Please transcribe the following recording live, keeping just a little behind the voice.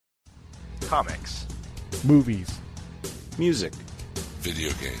Comics. Movies. Music.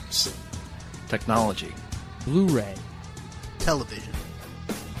 Video games. Technology. Blu-ray. Television.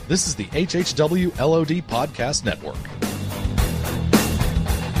 This is the HHW LOD Podcast Network.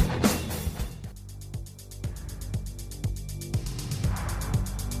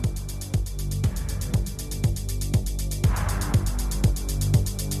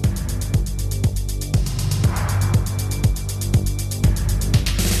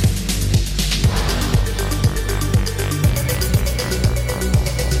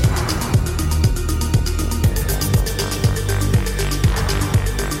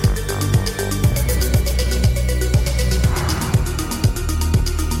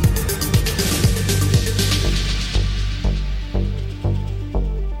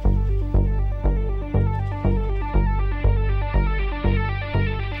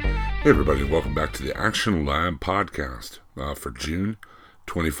 Hey everybody, welcome back to the Action Lab podcast for June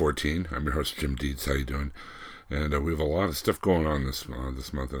 2014. I'm your host Jim Dietz. How you doing? And we have a lot of stuff going on this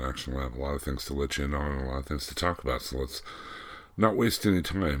month at Action Lab. A lot of things to let you in on, and a lot of things to talk about. So let's not waste any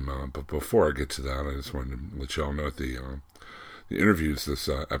time. But before I get to that, I just wanted to let you all know the interviews this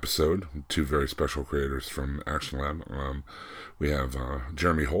episode. Two very special creators from Action Lab. We have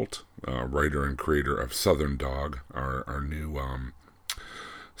Jeremy Holt, writer and creator of Southern Dog, our new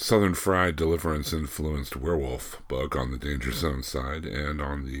Southern Fried Deliverance-influenced werewolf book on the Danger Zone side, and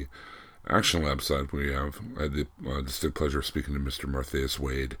on the Action Lab side, I had the distinct pleasure of speaking to Mr. Martheus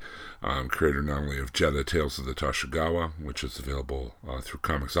Wade, creator not only of Jedha Tales of the Tashagawa, which is available through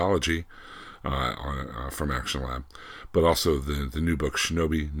Comixology from Action Lab, but also the new book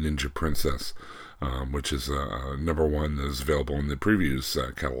Shinobi Ninja Princess, which is number one that is available in the previews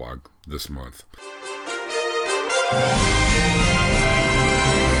catalog this month.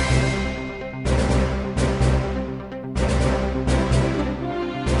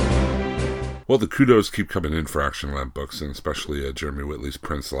 Well, the kudos keep coming in for Action Lab books, and especially Jeremy Whitley's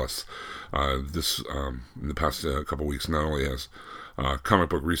Princeless. In the past couple weeks, not only has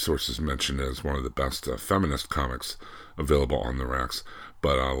Comic Book Resources mentioned as one of the best feminist comics available on the racks,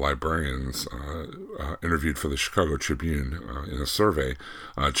 but librarians interviewed for the Chicago Tribune in a survey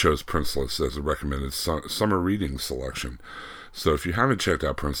chose Princeless as a recommended summer reading selection. So if you haven't checked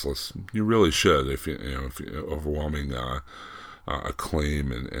out Princeless, you really should. If overwhelming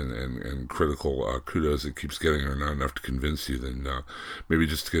acclaim and critical kudos it keeps getting are not enough to convince you, then maybe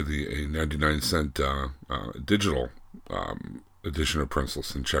just get a 99-cent digital edition of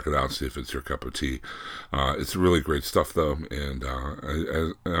Princeless and check it out, see if it's your cup of tea. It's really great stuff, though, and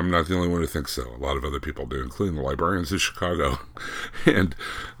I'm not the only one who thinks so. A lot of other people do, including the librarians of Chicago and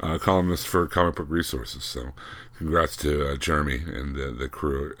columnists for Comic Book Resources. So congrats to Jeremy and the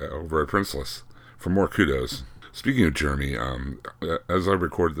crew over at Princeless for more kudos. Speaking of Jeremy, as I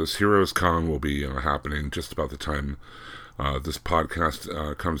record this, Heroes Con will be happening just about the time this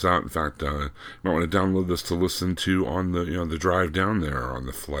podcast comes out. In fact, you might want to download this to listen to on the drive down there, on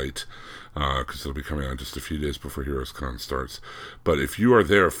the flight, because it'll be coming out just a few days before Heroes Con starts. But if you are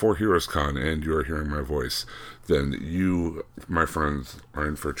there for Heroes Con and you are hearing my voice, then you, my friends, are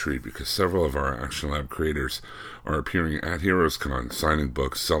in for a treat, because several of our Action Lab creators are appearing at Heroes Con, signing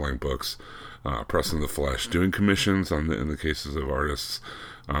books, selling books, pressing the flesh, doing commissions in the case of artists,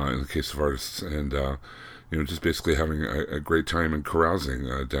 and just basically having a great time and carousing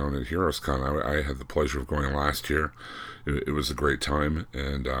down at Heroes Con. I had the pleasure of going last year. It was a great time,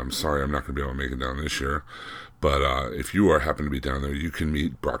 and I'm sorry I'm not going to be able to make it down this year. But if you happen to be down there, you can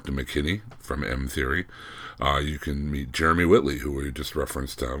meet Brockton McKinney from M Theory. You can meet Jeremy Whitley, who we just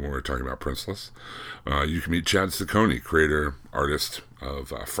referenced when we were talking about Princeless. You can meet Chad Ciccone, creator, artist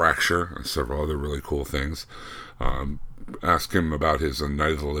of Fracture and several other really cool things. Ask him about his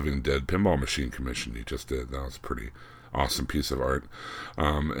Night of the Living Dead pinball machine commission he just did. That was a pretty awesome piece of art.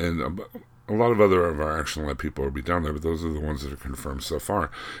 And a lot of other of our Action Lab people will be down there, but those are the ones that are confirmed so far.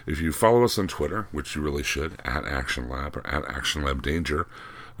 If you follow us on Twitter, which you really should, at Action Lab or at Action Lab Danger,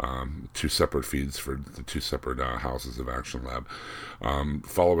 two separate feeds for the two separate houses of Action Lab.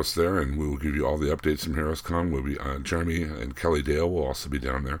 Follow us there, and we will give you all the updates from Heroes Con. We'll be Jeremy and Kelly Dale will also be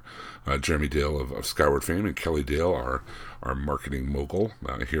down there. Jeremy Dale of Skyward fame, and Kelly Dale, our marketing mogul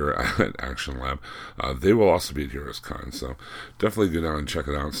here at Action Lab. They will also be at Heroes Con, so definitely go down and check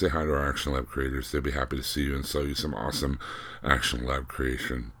it out and say hi to our Action Lab creators. They'll be happy to see you and sell you some awesome Action Lab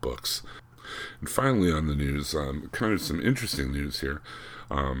creation books. And finally on the news, kind of some interesting news here.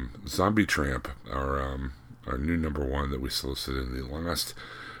 Zombie Tramp, our new number one that we solicited in the last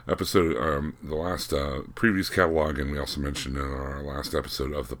episode, the last previous catalog, and we also mentioned in our last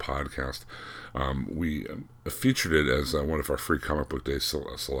episode of the podcast, we featured it as one of our Free Comic Book Day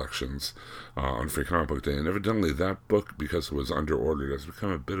selections on Free Comic Book Day, and evidently that book, because it was under-ordered, has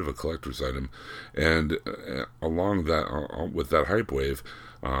become a bit of a collector's item, and along that, with that hype wave,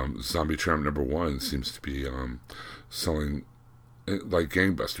 Zombie Tramp #1 seems to be selling like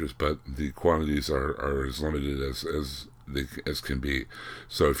gangbusters, but the quantities are as limited as can be.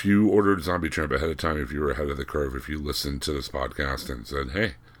 So if you ordered Zombie Tramp ahead of time, if you were ahead of the curve, if you listened to this podcast and said,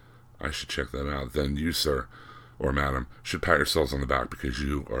 hey, I should check that out, then you, sir or madam, should pat yourselves on the back, because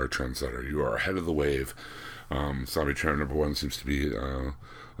you are a trendsetter. You are ahead of the wave. Zombie Tramp #1 seems to be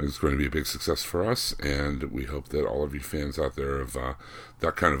it's going to be a big success for us, and we hope that all of you fans out there of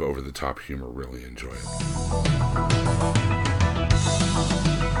that kind of over-the-top humor really enjoy it.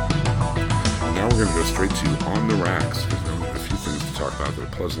 Now we're going to go straight to On the Racks, because we have a few things to talk about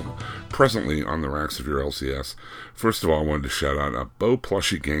that are presently on the racks of your LCS. First of all, I wanted to shout out Bo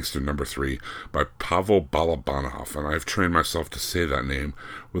Plushie Gangster #3 by Pavel Balabanov, and I've trained myself to say that name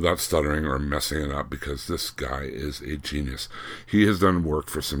without stuttering or messing it up, because this guy is a genius. He has done work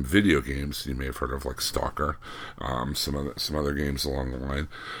for some video games you may have heard of, like Stalker, some other games along the line,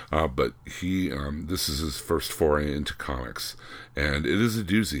 but this is his first foray into comics, and it is a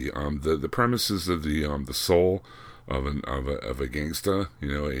doozy. The premises of the soul of a gangsta,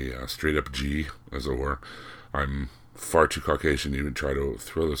 a straight up G, as it were. I'm far too Caucasian to even try to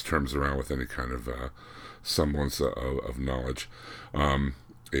throw those terms around with any kind of semblance of knowledge.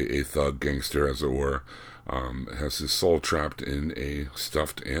 A thug gangster, as it were, has his soul trapped in a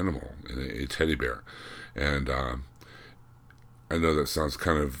stuffed animal, in a teddy bear, and I know that sounds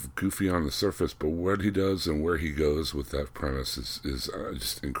kind of goofy on the surface, but what he does and where he goes with that premise is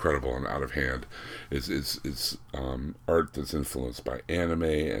just incredible and out of hand. It's art that's influenced by anime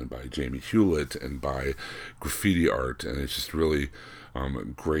and by Jamie Hewlett and by graffiti art, and it's just really a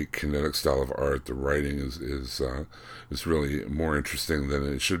great kinetic style of art. The writing is really more interesting than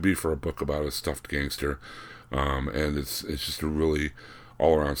it should be for a book about a stuffed gangster, and it's just a really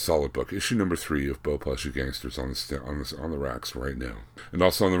all-around solid book. Issue #3 of Bo Plushie Gangsters on the racks right now. And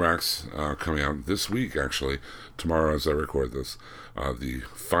also on the racks, coming out this week, actually, tomorrow as I record this, the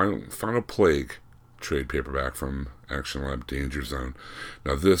Final Plague trade paperback from Action Lab Danger Zone.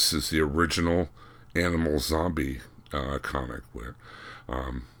 Now this is the original Animal Zombie comic, where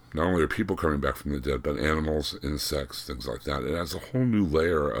not only are people coming back from the dead, but animals, insects, things like that. It adds a whole new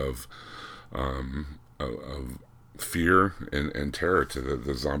layer of fear and terror to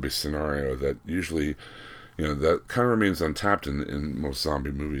the zombie scenario that usually, that kind of remains untapped in most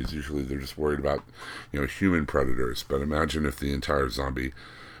zombie movies. Usually they're just worried about, human predators. But imagine if the entire zombie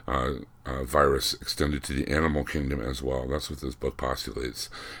virus extended to the animal kingdom as well. That's what this book postulates.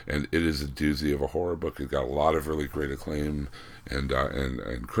 And it is a doozy of a horror book. It got a lot of really great acclaim and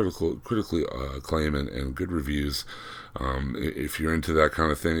critically acclaim and good reviews. If you're into that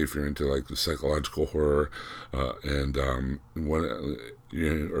kind of thing, if you're into like the psychological horror, or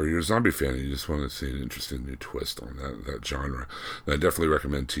you're a zombie fan and you just want to see an interesting new twist on that genre, then I definitely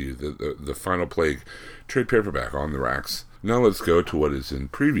recommend to you the Final Plague trade paperback on the racks. Now let's go to what is in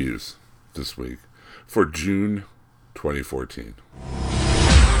previews this week for June 2014.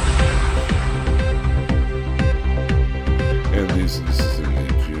 And this is in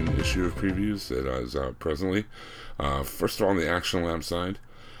the June issue of previews that is out presently. First of all, on the Action Lab side,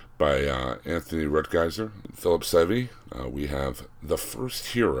 by Anthony Rutgeiser and Philip Sevy, we have The First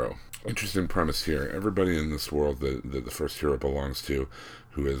Hero. Interesting premise here. Everybody in this world that the first hero belongs to,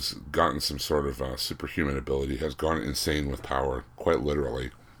 who has gotten some sort of superhuman ability, has gone insane with power, quite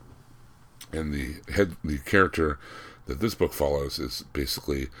literally. And the character that this book follows is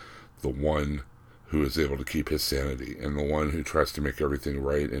basically the one who is able to keep his sanity, and the one who tries to make everything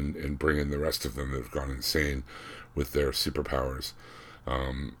right and bring in the rest of them that have gone insane with their superpowers.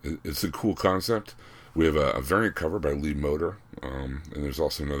 It's a cool concept. We have a variant cover by Lee Moder, and there's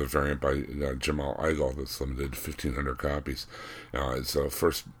also another variant by Jamal Igal that's limited to 1,500 copies. It's the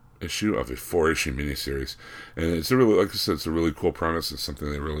first issue of a 4-issue miniseries, and it's a really, like I said, it's a really cool premise. It's something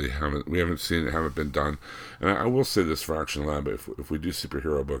we haven't seen, it haven't been done. And I will say this for Action Lab: if we do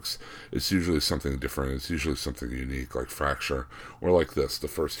superhero books, it's usually something different. It's usually something unique, like Fracture, or like this, The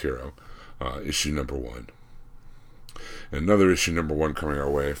First Hero, issue #1. Another issue #1 coming our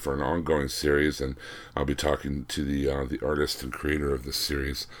way for an ongoing series, and I'll be talking to the artist and creator of this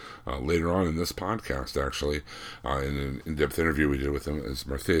series later on in this podcast, actually, in an in-depth interview we did with him, is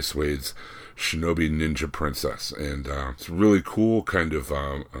Martheus Wade's Shinobi Ninja Princess, and it's a really cool kind of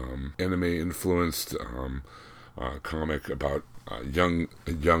anime-influenced comic about young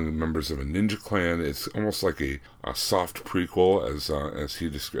members of a ninja clan. It's almost like a soft prequel, as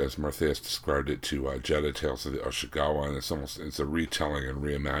Martheus described it, to Jedi Tales of the Oshigawa, and it's a retelling and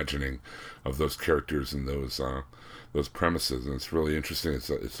reimagining of those characters and those premises, and it's really interesting.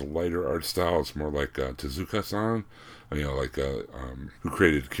 It's a lighter art style. It's more like Tezuka-san, who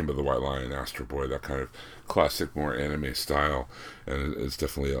created Kimba the White Lion, Astro Boy, that kind of classic, more anime style, and it's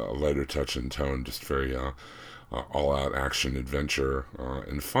definitely a lighter touch and tone, just very all-out action, adventure,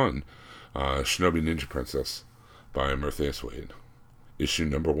 and fun. Shinobi Ninja Princess by Martheus Wade, issue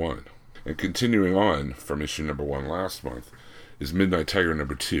number 1. And continuing on from issue number 1 last month is Midnight Tiger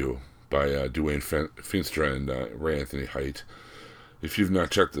number 2 by Duane Feenstra and Ray Anthony Height. If you've not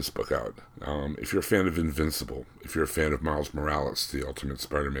checked this book out, if you're a fan of Invincible, if you're a fan of Miles Morales, the Ultimate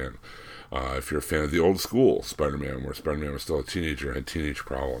Spider-Man, if you're a fan of the old school Spider-Man, where Spider-Man was still a teenager, had teenage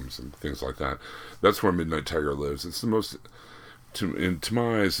problems and things like that, that's where Midnight Tiger lives. It's the most, to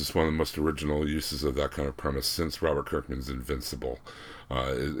my eyes, it's one of the most original uses of that kind of premise since Robert Kirkman's Invincible.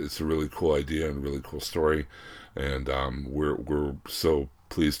 It's a really cool idea and a really cool story, and we're so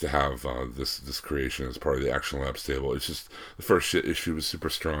pleased to have this creation as part of the Action Lab stable. It's just, the first issue was super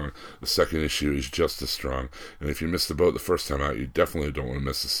strong. The second issue is just as strong. And if you missed the boat the first time out, you definitely don't want to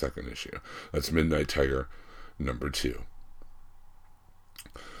miss the second issue. That's Midnight Tiger number 2.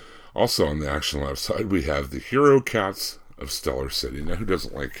 Also on the Action Lab side, we have the Hero Cats of Stellar City. Now, who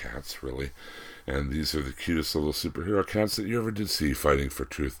doesn't like cats, really? And these are the cutest little superhero cats that you ever did see, fighting for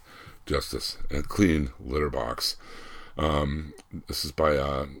truth, justice, and a clean litter box. This is by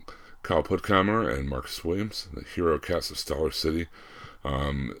Kyle Puttkamer and Marcus Williams, the Hero Cats of Stellar City.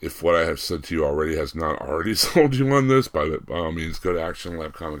 If what I have said to you already has not already sold you on this, by all means, go to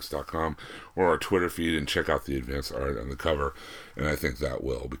actionlabcomics.com or our Twitter feed and check out the advanced art on the cover. And I think that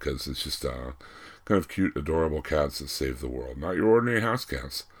will, because it's just kind of cute, adorable cats that save the world. Not your ordinary house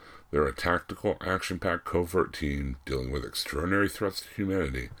cats. They're a tactical, action-packed covert team dealing with extraordinary threats to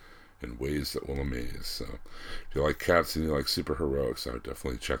humanity in ways that will amaze. So if you like cats and you like superheroics, I would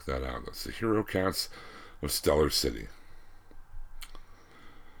definitely check that out. That's the Hero Cats of Stellar City.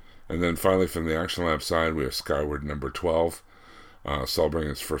 And then finally, from the Action Lab side, we have Skyward number 12,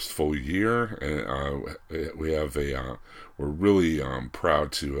 celebrating its first full year. And we're really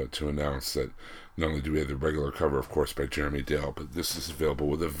proud to announce that not only do we have the regular cover, of course, by Jeremy Dale, but this is available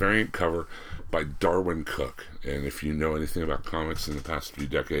with a variant cover by Darwyn Cooke. And if you know anything about comics in the past few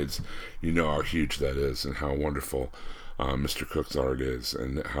decades, you know how huge that is and how wonderful Mr. Cooke's art is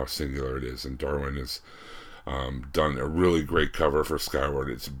and how singular it is. And Darwyn has done a really great cover for Skyward.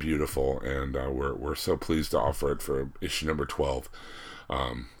 It's beautiful, and we're so pleased to offer it for issue number 12,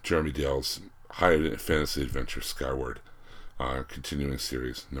 Jeremy Dale's high fantasy adventure Skyward, continuing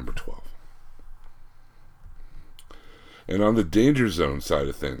series number 12. And on the Danger Zone side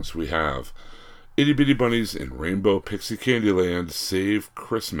of things, we have Itty Bitty Bunnies in Rainbow Pixie Candyland Save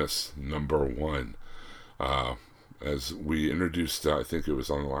Christmas number 1. As we introduced, I think it was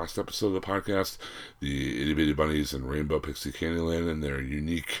on the last episode of the podcast, the Itty Bitty Bunnies in Rainbow Pixie Candyland and their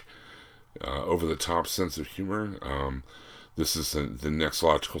unique, over-the-top sense of humor. This is the next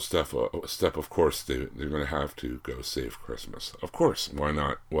logical step. Of course, they're going to have to go save Christmas. Of course, why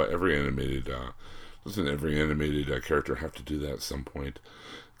not? Doesn't every animated character have to do that at some point?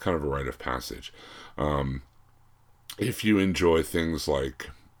 Kind of a rite of passage. If you enjoy things like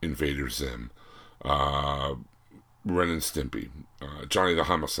Invader Zim, Ren and Stimpy, Johnny the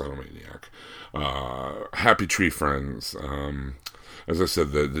Homicidal Maniac, Happy Tree Friends, as I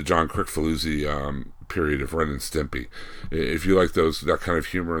said, the John Kricfalusi period of Ren and Stimpy. If you like that kind of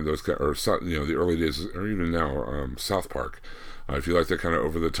humor and those, or the early days, or even now, South Park. If you like that kind of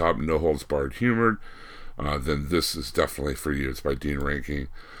over-the-top, no-holds-barred humor, then this is definitely for you. It's by Dean Rankin.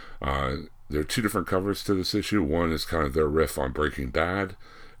 There are 2 different covers to this issue. One is kind of their riff on Breaking Bad,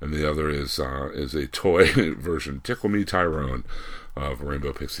 and the other is a toy version, Tickle Me Tyrone, of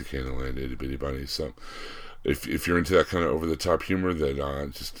Rainbow Pixie Candyland, Itty Bitty Bunnies. So if you're into that kind of over-the-top humor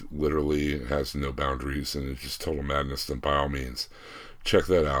that just literally has no boundaries and it's just total madness, then by all means, check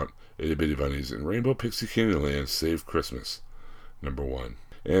that out. Itty Bitty Bunnies in Rainbow Pixie Candyland Save Christmas number 1.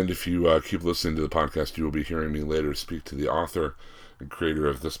 And if you keep listening to the podcast, you will be hearing me later speak to the author and creator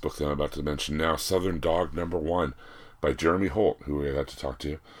of this book that I'm about to mention now, Southern Dog number 1 by Jeremy Holt, who we had to talk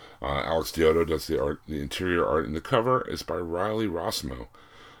to. Alex Diodo does the art, the interior art, and the cover is by Riley Rossmo,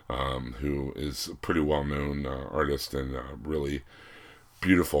 who is a pretty well-known artist, and really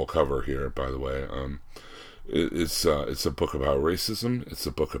beautiful cover here, by the way. It's a book about racism. It's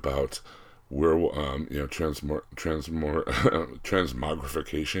a book about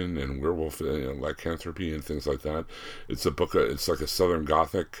transmogrification and werewolf lycanthropy and things like that. It's a book. It's like a Southern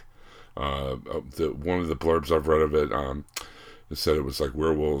Gothic. One of the blurbs I've read of it, it said it was like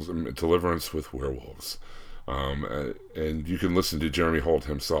werewolves, deliverance with werewolves. And you can listen to Jeremy Holt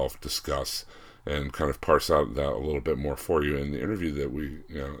himself discuss and kind of parse out that a little bit more for you in the interview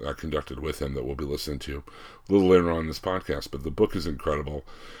that I conducted with him that we'll be listening to a little later on in this podcast. But the book is incredible.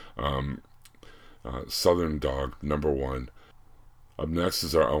 Southern Dog, #1. Up next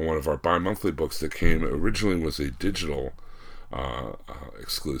is one of our bi-monthly books that came originally was a digital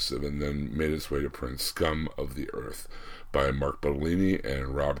exclusive and then made its way to print, Scum of the Earth by Mark Bodolini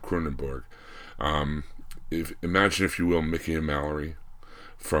and Rob Cronenberg. Imagine, if you will, Mickey and Mallory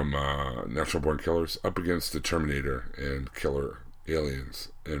from Natural Born Killers up against the Terminator and killer aliens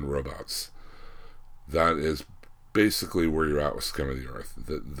and robots. That is basically where you're at with Scum of the Earth.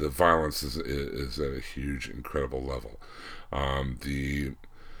 The violence is at a huge, incredible level.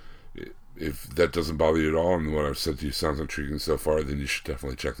 If that doesn't bother you at all, and what I've said to you sounds intriguing so far, then you should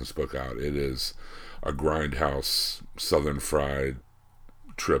definitely check this book out. It is a grindhouse, southern fried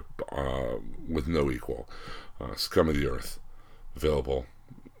trip with no equal. Scum of the Earth, available.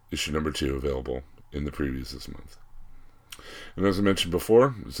 Issue #2, available in the previews this month. And as I mentioned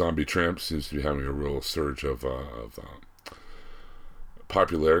before, Zombie Tramp seems to be having a real surge of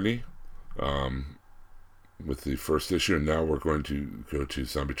popularity with the first issue, and now we're going to go to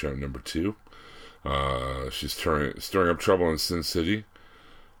Zombie Tramp #2. She's stirring up trouble in Sin City,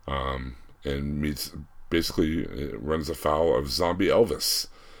 and runs afoul of Zombie Elvis.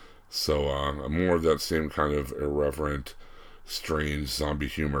 So more of that same kind of irreverent, strange zombie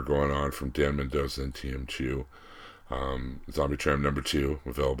humor going on from Dan Mendoza and T.M. Chu. Zombie Tramp #2,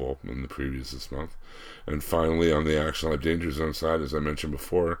 available in the previews this month. And finally, on the Action Lab Danger Zone side, as I mentioned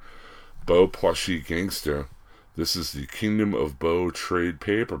before, Bo Plushie Gangster. This is the Kingdom of Bo trade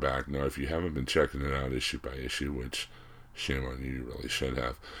paperback. Now, if you haven't been checking it out issue by issue, which shame on you, you really should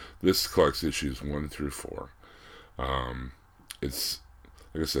have, this collects issues 1 through 4. It's,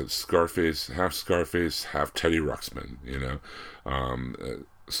 like I said, Scarface, half Teddy Ruxpin,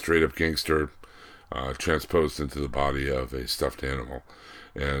 straight up gangster, transposed into the body of a stuffed animal.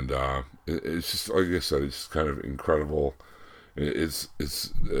 And it's just, like I said, it's kind of incredible. It's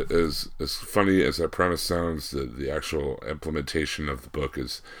as funny as that premise sounds. The actual implementation of the book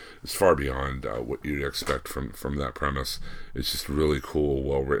is far beyond what you'd expect from that premise. It's just really cool,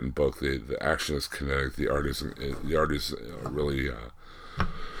 well written book. The action is kinetic. The art is really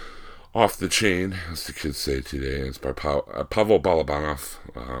off the chain, as the kids say today. It's by Pavel Balabanov.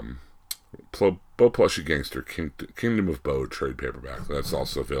 Bo Plushie Gangster, Kingdom of Bo trade paperback. That's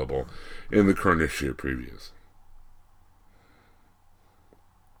also available in the current issue previews.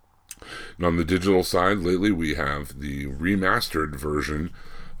 And on the digital side, lately we have the remastered version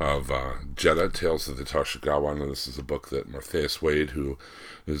of Jedha, Tales of the Toshikawa. Now, this is a book that Martheus Wade, who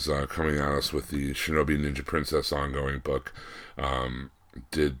is coming at us with the Shinobi Ninja Princess ongoing book,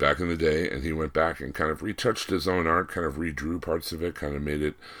 did back in the day, and he went back and kind of retouched his own art, kind of redrew parts of it, kind of made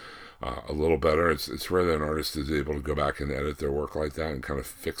it a little better. It's rare that an artist is able to go back and edit their work like that and kind of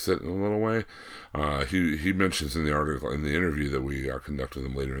fix it in a little way. He mentions in the article, in the interview that we conducted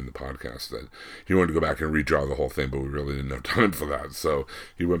with him later in the podcast, that he wanted to go back and redraw the whole thing, but we really didn't have time for that. So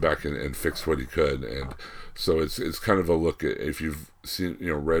he went back and fixed what he could. And so it's kind of a look at, if you've seen,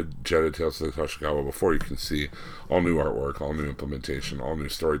 read Jedha, Tales of the Toshikawa before, you can see all new artwork, all new implementation, all new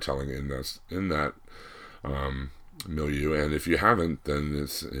storytelling in that milieu. And if you haven't, then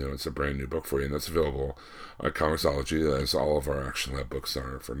it's a brand new book for you, and that's available at Comixology, as all of our Action Lab books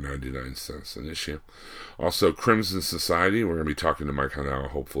are, for 99 cents an issue. Also, Crimson Society, we're going to be talking to Mike Hanau,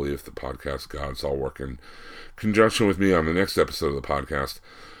 hopefully, if the podcast gods all work in conjunction with me on the next episode of the podcast.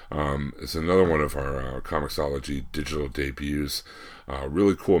 It's another one of our Comixology digital debuts.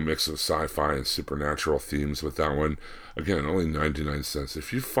 Really cool mix of sci-fi and supernatural themes with that one. Again, only 99 cents.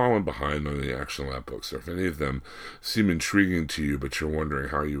 If you've fallen behind on the Action Lab books, or if any of them seem intriguing to you, but you're wondering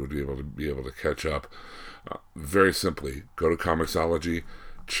how you would be able to catch up, very simply, go to Comixology,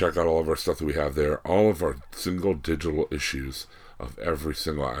 check out all of our stuff that we have there. All of our single digital issues of every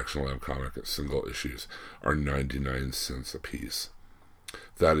single Action Lab comic at single issues are 99 cents a piece.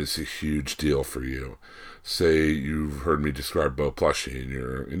 That is a huge deal for you. Say you've heard me describe Bo Plushie and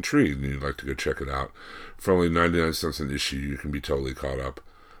you're intrigued and you'd like to go check it out. For only 99 cents an issue, you can be totally caught up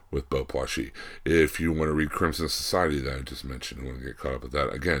with Beau Planchet. If you want to read Crimson Society that I just mentioned, want to get caught up with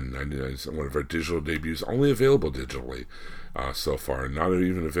that, again, 99 cents, one of our digital debuts, only available digitally so far, not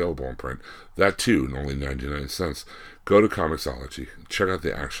even available in print. That too, and only 99 cents. Go to Comixology, check out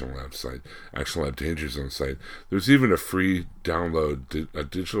the Action Lab site, Action Lab Danger Zone site. There's even a free download, a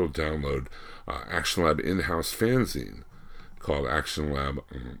digital download, Action Lab in-house fanzine called Action Lab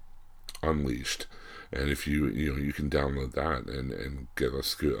Unleashed. And if you can download that and get a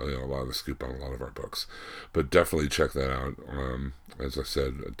scoop, a lot of the scoop on a lot of our books. But definitely check that out. As I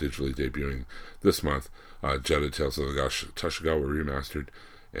said, digitally debuting this month, Jedi Tales of the Tashagawa Remastered,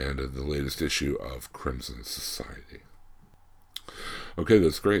 and the latest issue of Crimson Society. Okay,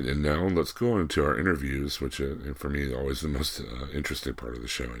 that's great. And now let's go on to our interviews, which for me always the most interesting part of the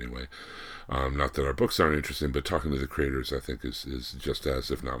show anyway. Not that our books aren't interesting, but talking to the creators I think is just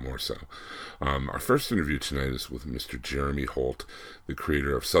as, if not more so. Our first interview tonight is with Mr. Jeremy Holt, the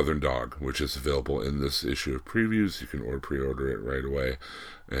creator of Southern Dog, which is available in this issue of Previews. You can pre-order it right away.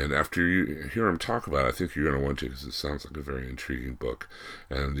 And after you hear him talk about it, I think you're going to want to, because it sounds like a very intriguing book.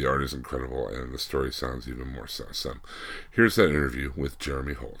 And the art is incredible, and the story sounds even more so. So here's that interview with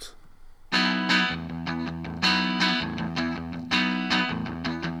Jeremy Holt.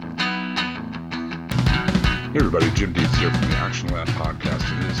 Hey everybody, Jim Dietz here from the Action Lab podcast,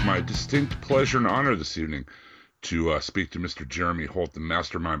 and it is my distinct pleasure and honor this evening to speak to Mr. Jeremy Holt, the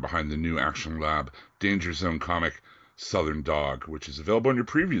mastermind behind the new Action Lab Danger Zone comic, Southern Dog, which is available in your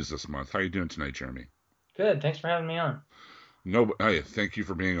previews this month. How are you doing tonight, Jeremy? Good. Thanks for having me on. No, hey, thank you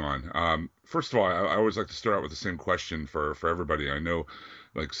for being on. First of all, I always like to start out with the same question for everybody. I know,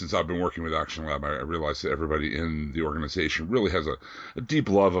 like, since I've been working with Action Lab, I realize that everybody in the organization really has a deep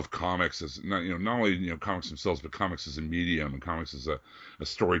love of comics, as not only comics themselves, but comics as a medium, and comics as a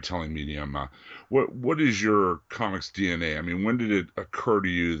storytelling medium. What is your comics DNA? I mean, when did it occur to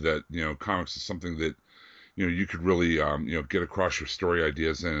you that comics is something that you could really get across your story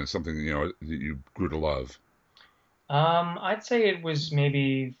ideas in, and something that you grew to love? I'd say it was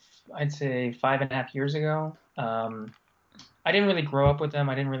maybe 5.5 years ago. I didn't really grow up with them.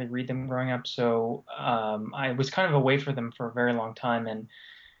 I didn't really read them growing up, so I was kind of away from them for a very long time. And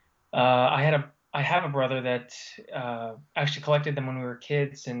I have a brother that actually collected them when we were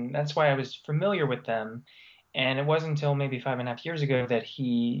kids, and that's why I was familiar with them. And it wasn't until maybe 5.5 years ago that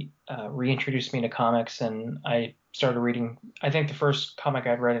he reintroduced me to comics, and I started reading. I think the first comic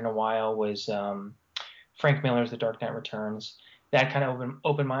I'd read in a while was Frank Miller's The Dark Knight Returns. That kind of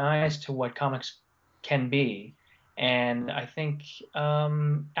opened my eyes to what comics can be. And I think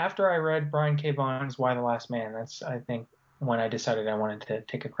after I read Brian K. Vaughan's Y the Last Man, that's, I think, when I decided I wanted to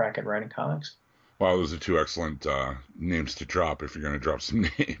take a crack at writing comics. Wow, those are two excellent names to drop if you're going to drop some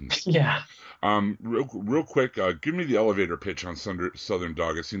names. Yeah. Real quick, give me the elevator pitch on Southern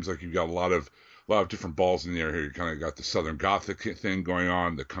Dog. It seems like you've got a lot of different balls in the air here. You kind of got the Southern Gothic thing going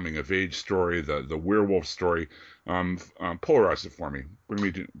on, the coming of age story, the werewolf story. Polarize it for me. Bring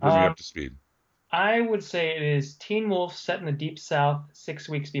me up to speed. I would say it is Teen Wolf set in the Deep South 6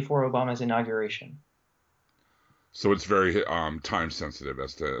 weeks before Obama's inauguration. So it's very time sensitive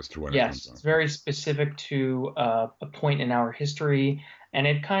as to when it comes on. Yes, it's very specific to a point in our history, and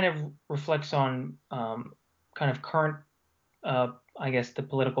it kind of reflects on kind of current, I guess, the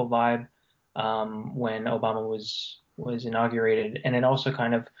political vibe when Obama was inaugurated, and it also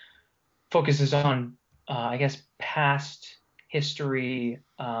kind of focuses on, I guess, past history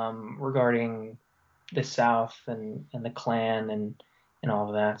regarding the South and the Klan and all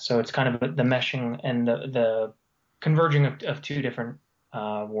of that. So it's kind of the meshing and the converging of two different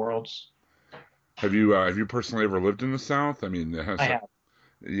worlds. Have you personally ever lived in the South? I mean, I have.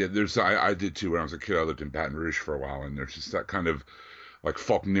 Yeah, I did too. When I was a kid, I lived in Baton Rouge for a while, and there's just that kind of like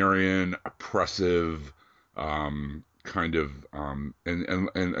Faulknerian, oppressive kind of and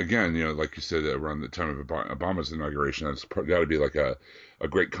again, like you said, around the time of Obama's inauguration, that's got to be like a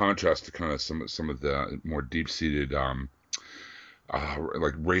great contrast to kind of some of the more deep-seated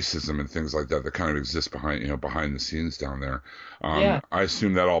like racism and things like that kind of exist behind the scenes down there. Yeah. I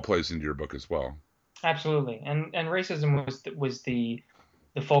assume that all plays into your book as well. Absolutely, and racism was the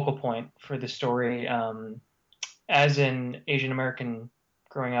focal point for the story. As an Asian American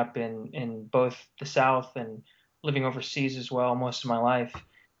growing up in both the South and living overseas as well most of my life,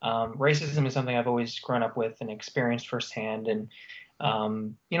 racism is something I've always grown up with and experienced firsthand. And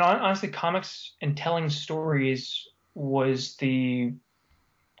honestly, comics and telling stories was the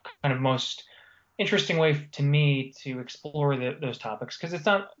kind of most interesting way to me to explore those topics, because it's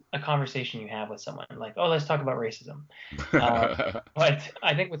not a conversation you have with someone like, oh, let's talk about racism. But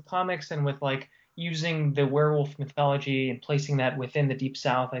I think with comics and with, like, using the werewolf mythology and placing that within the Deep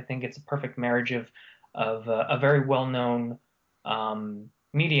South, I think it's a perfect marriage of a very well-known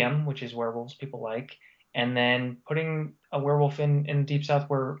medium, which is werewolves, people like, and then putting a werewolf in Deep South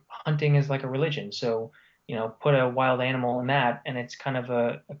where hunting is like a religion. So, put a wild animal in that, and it's kind of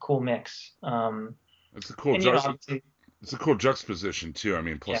a cool mix. It's a cool And obviously, it's a cool juxtaposition too. I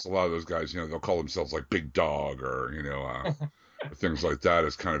mean, yeah, plus a lot of those guys, they'll call themselves like Big Dog or things like that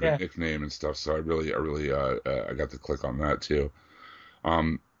as kind of a yeah. nickname and stuff. So I got to click on that too.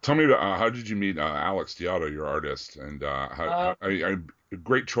 Tell me about how did you meet Alex Deodo, your artist, and a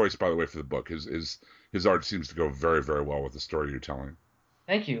great choice by the way for the book. His art seems to go very very well with the story you're telling.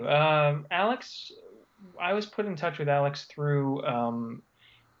 Thank you. Alex, I was put in touch with Alex through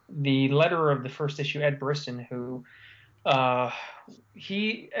the letterer of the first issue, Ed Brisson, who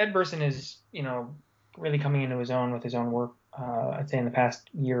Ed Brisson is, really coming into his own with his own work, I'd say in the past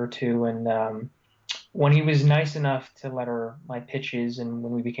year or two. And when he was nice enough to letter my pitches and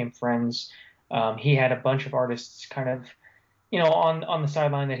when we became friends, he had a bunch of artists kind of, on the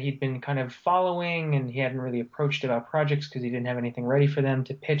sideline that he'd been kind of following, and he hadn't really approached about projects because he didn't have anything ready for them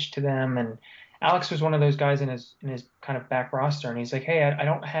to pitch to them. And Alex was one of those guys in his kind of back roster, and he's like, hey, I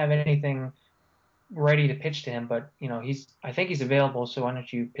don't have anything ready to pitch to him, but I think he's available, so why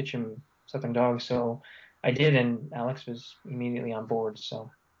don't you pitch him Southern Dog? So I did, and Alex was immediately on board. So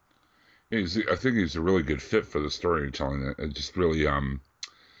I think he's a really good fit for the story you're telling. It just really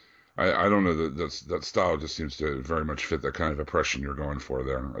I don't know that style just seems to very much fit that kind of impression you're going for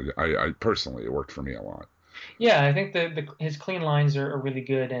there. I personally, it worked for me a lot. yeah, I think his clean lines are really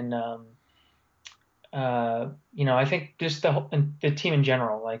good, and I think just the team in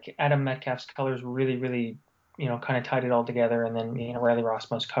general, like Adam Metcalf's colors really, really, kind of tied it all together. And then, Riley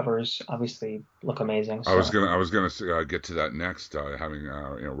Rossmo's covers obviously look amazing. So. I was gonna get to that next. Having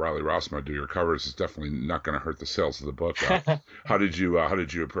Riley Rossmo do your covers is definitely not going to hurt the sales of the book. How did you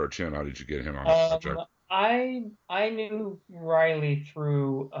approach him? How did you get him on the subject? I knew Riley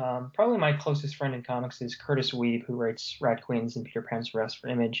through probably my closest friend in comics is Curtis Weeb, who writes Rat Queens and Peter Pan's Rest for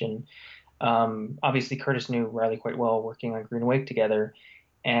Image, and obviously Curtis knew Riley quite well, working on Green Wake together.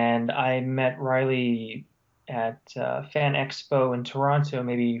 And I met Riley at Fan Expo in Toronto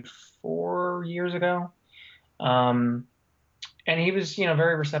maybe 4 years ago. And he was,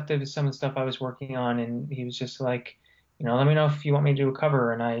 very receptive to some of the stuff I was working on. And he was just like, let me know if you want me to do a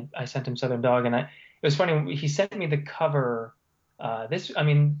cover. And I sent him Southern Dog. And it was funny, he sent me the cover.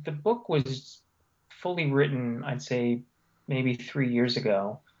 The book was fully written, I'd say, maybe 3 years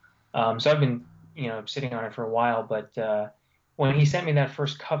ago. So I've been, sitting on it for a while. But when he sent me that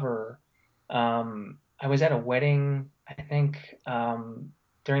first cover, I was at a wedding, I think,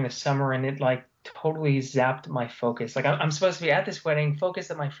 during the summer, and it like totally zapped my focus. Like I'm supposed to be at this wedding, focused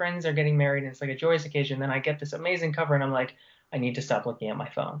that my friends are getting married, and it's like a joyous occasion. Then I get this amazing cover, and I'm like, I need to stop looking at my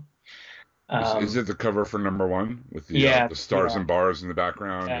phone. Is it the cover for number 1 with the stars and bars in the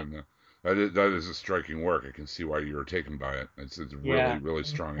background? Yeah. And that is a striking work. I can see why you were taken by it. It's a really, really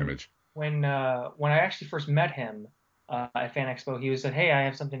strong image. When I actually first met him at Fan Expo, he was like, hey, I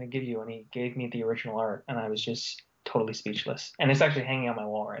have something to give you. And he gave me the original art. And I was just totally speechless. And it's actually hanging on my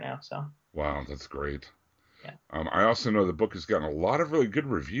wall right now. So. Wow, that's great. Yeah. I also know the book has gotten a lot of really good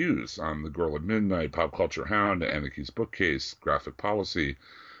reviews on The Girl at Midnight, Pop Culture Hound, Anaki's Bookcase, Graphic Policy,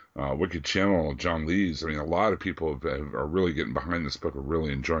 Wicked Channel, John Lees. I mean, a lot of people are really getting behind this book, are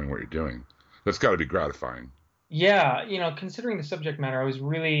really enjoying what you're doing. That's got to be gratifying. Yeah, considering the subject matter, I was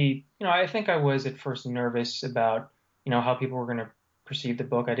really, I think I was at first nervous about, how people were going to perceive the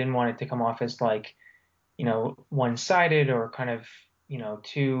book. I didn't want it to come off as like, one-sided or kind of,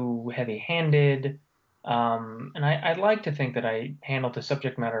 too heavy-handed. And I'd like to think that I handled the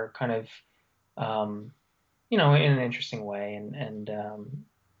subject matter kind of, in an interesting way. And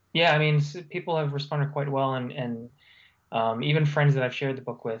yeah, I mean, people have responded quite well, and even friends that I've shared the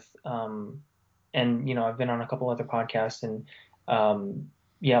book with, and I've been on a couple other podcasts, and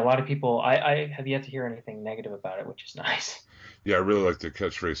yeah, a lot of people. I have yet to hear anything negative about it, which is nice. Yeah, I really like the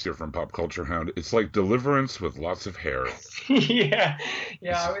catchphrase here from Pop Culture Hound. It's like Deliverance with lots of hair. yeah.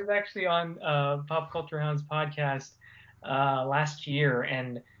 I was actually on Pop Culture Hound's podcast last year,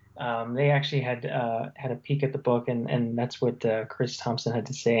 and they actually had a peek at the book, and that's what Chris Thompson had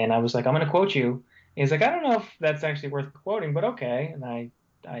to say. And I was like, I'm going to quote you. He's like, I don't know if that's actually worth quoting, but okay. And I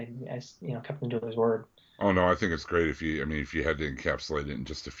kept him to his word. Oh no, I think it's great if you had to encapsulate it in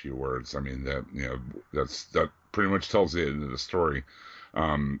just a few words. I mean that pretty much tells the end of the story.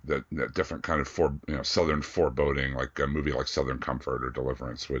 that different kind of Southern foreboding, like a movie like Southern Comfort or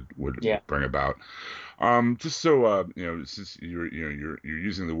Deliverance would bring about. Just so since you're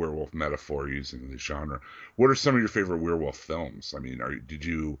using the werewolf metaphor, using the genre, what are some of your favorite werewolf films? I mean, did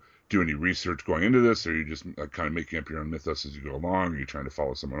you do any research going into this, or are you just kind of making up your own mythos as you go along? Are you trying to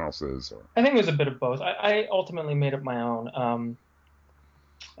follow someone else's? Or? I think there's a bit of both. I ultimately made up my own.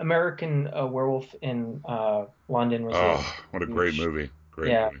 American Werewolf in London was what a great movie!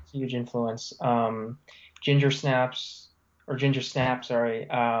 Great movie. Huge influence. Ginger Snaps, sorry,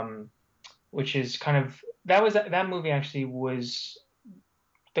 which is kind of that movie actually was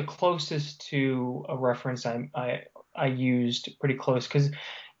the closest to a reference I used, pretty close, because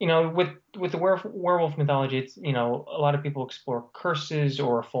with the werewolf mythology, it's a lot of people explore curses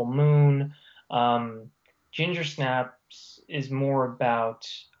or a full moon. Ginger Snaps is more about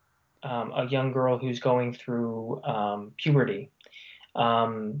a young girl who's going through puberty.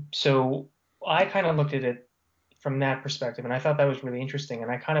 So I kind of looked at it from that perspective, and I thought that was really interesting.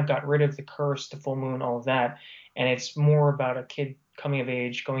 And I kind of got rid of the curse, the full moon, all of that. And it's more about a kid coming of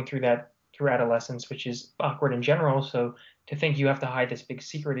age, going through adolescence, which is awkward in general. So to think you have to hide this big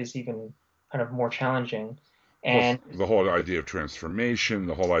secret is even kind of more challenging. And the whole idea of transformation,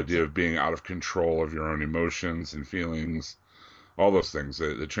 the whole idea of being out of control of your own emotions and feelings, all those things,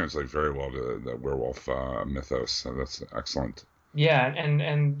 they translate very well to the werewolf mythos. So that's excellent. Yeah,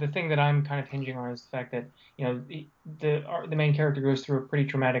 and the thing that I'm kind of hinging on is the fact that the main character goes through a pretty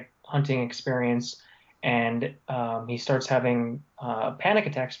traumatic hunting experience, and he starts having panic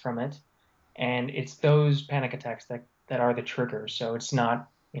attacks from it, and it's those panic attacks that are the triggers. So it's not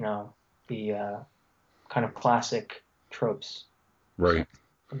the kind of classic tropes. Right.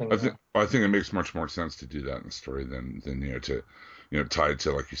 I think it makes much more sense to do that in the story than tied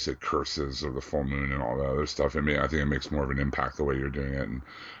to, like you said, curses or the full moon and all that other stuff. I mean, I think it makes more of an impact the way you're doing it, and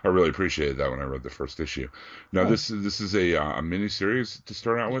I really appreciated that when I read the first issue. Now, this is a mini series to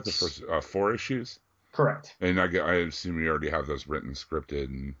start out with, the first 4 issues. Correct. And I assume you already have those written, scripted,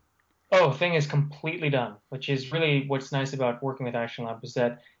 and. Oh, the thing is completely done, which is really what's nice about working with Action Lab, is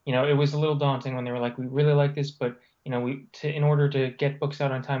that it was a little daunting when they were like, we really like this, but in order to get books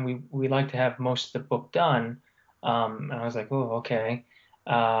out on time, we like to have most of the book done. And I was like, oh, okay.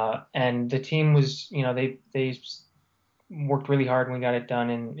 And the team was, they worked really hard, and we got it done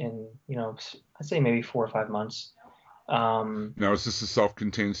in I'd say maybe 4 or 5 months. Now, is this a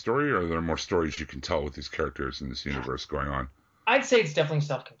self-contained story, or are there more stories you can tell with these characters in this universe going on? I'd say it's definitely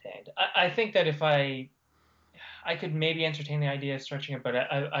self-contained. I think that if I could maybe entertain the idea of stretching it, but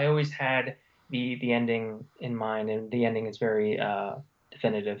I always had the ending in mind, and the ending is very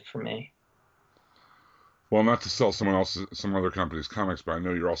definitive for me. Well, not to sell some other company's comics, but I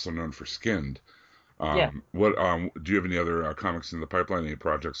know you're also known for Skinned. What do you have any other comics in the pipeline? Any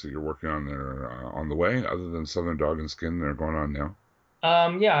projects that you're working on that are on the way, other than Southern Dog and Skinned, that are going on now?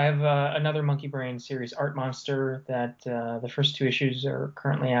 I have another Monkey Brain series, Art Monster, that the first 2 issues are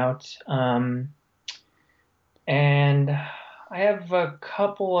currently out. And I have a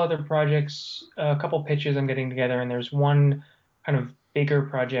couple other projects, a couple pitches I'm getting together, and there's one kind of bigger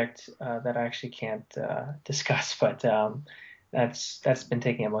project that I actually can't discuss, but that's been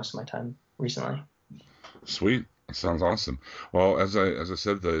taking up most of my time recently. Sweet. That sounds awesome. Well, as I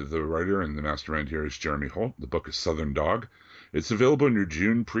said, the writer and the mastermind here is Jeremy Holt. The book is Southern Dog. It's available in your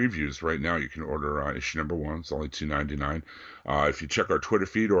June previews right now. You can order issue number 1. It's only $2.99. If you check our Twitter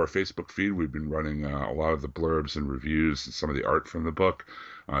feed or our Facebook feed, we've been running a lot of the blurbs and reviews and some of the art from the book.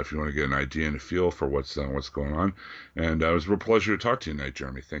 If you want to get an idea and a feel for what's going on. And it was a real pleasure to talk to you tonight,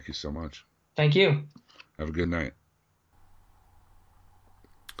 Jeremy. Thank you so much. Thank you. Have a good night.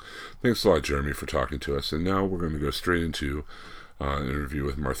 Thanks a lot, Jeremy, for talking to us. And now we're going to go straight into an interview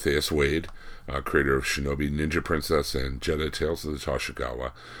with Martheus Wade, creator of Shinobi Ninja Princess and Jedi Tales of the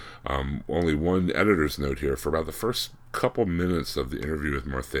Tashigawa. Only one editor's note here. For about the first couple minutes of the interview with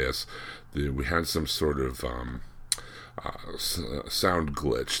Martheus, we had some sort of sound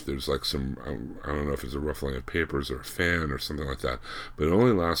glitch. There's like some, I don't know if it's a ruffling of papers or a fan or something like that, but it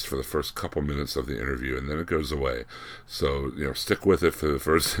only lasts for the first couple minutes of the interview, and then it goes away. So, stick with it for the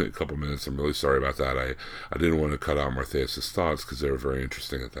first couple minutes. I'm really sorry about that. I didn't want to cut out Martheus' thoughts because they were very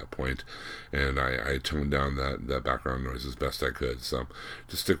interesting at that point, and I toned down that background noise as best I could. So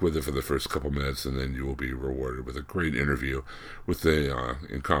just stick with it for the first couple minutes, and then you will be rewarded with a great interview with the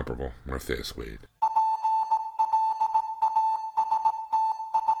incomparable Martheus Wade.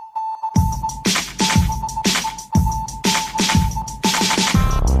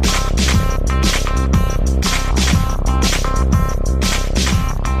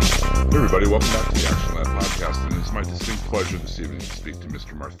 Everybody, welcome back to the Action Lab podcast, and it's my distinct pleasure this evening to speak to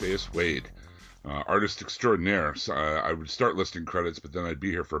Mr. Martheus Wade, artist extraordinaire. So, I would start listing credits, but then I'd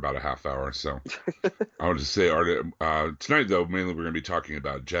be here for about a half hour. So I wanted to say, tonight, though, mainly we're going to be talking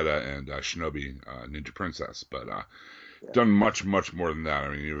about Jedha and Shinobi Ninja Princess, but done much, much more than that. I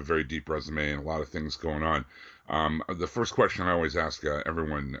mean, you have a very deep resume and a lot of things going on. The first question I always ask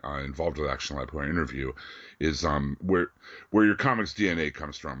everyone involved with Action Lab who I interview is where your comics DNA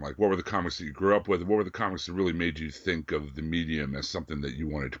comes from. Like, what were the comics that you grew up with? What were the comics that really made you think of the medium as something that you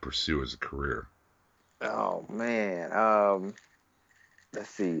wanted to pursue as a career? Oh man, let's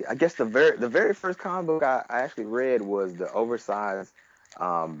see. I guess the very first comic book I actually read was the oversized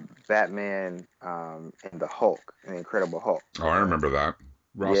Batman and the Hulk, the Incredible Hulk. Oh, I remember that.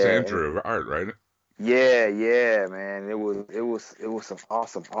 Ross Andrew art, right? Yeah, man. It was some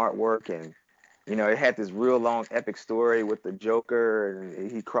awesome artwork, and it had this real long epic story with the Joker,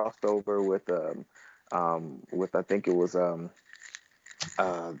 and he crossed over with I think it was I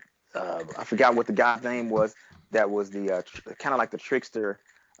forgot what the guy's name was. That was the kind of like the trickster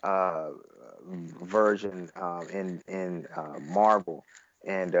version in Marvel,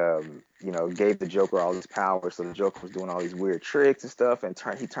 and gave the Joker all these powers. So the Joker was doing all these weird tricks and stuff, and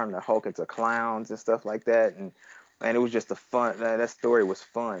he turned the Hulk into clowns and stuff like that, and it was just a fun. That story was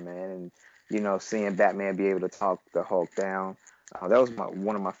fun, man, and seeing Batman be able to talk the Hulk down. That was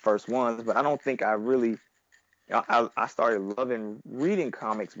one of my first ones, but I don't think I really. I started loving reading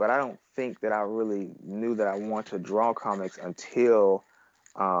comics, but I don't think that I really knew that I wanted to draw comics until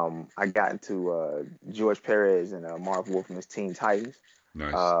I got into George Perez and Marv Wolfman's Teen Titans.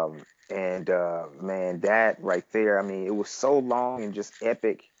 Nice. Man, that right there, I mean, it was so long and just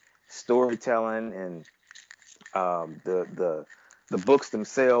epic storytelling, and the books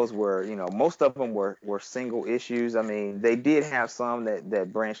themselves were, most of them were single issues. I mean, they did have some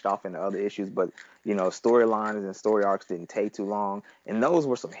that branched off into other issues, but storylines and story arcs didn't take too long, and those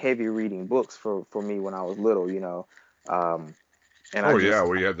were some heavy reading books for me when I was little. Where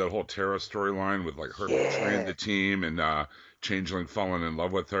you had that whole Terra storyline with like her betraying the team and Changeling falling in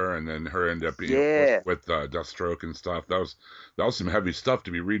love with her, and then her end up being with Deathstroke and stuff. That was some heavy stuff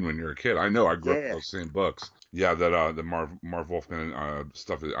to be reading when you're a kid. I know I grew up with those same books. Yeah, that the Marv Wolfman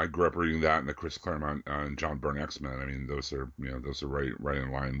stuff. I grew up reading that, and the Chris Claremont and John Byrne X-Men. I mean, those are right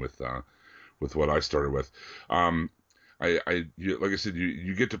in line with what I started with. Like I said,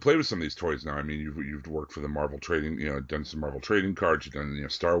 you get to play with some of these toys now. I mean, you've worked for the Marvel trading, done some Marvel trading cards, you've done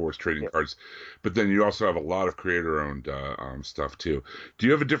Star Wars trading cards, but then you also have a lot of creator-owned stuff too. Do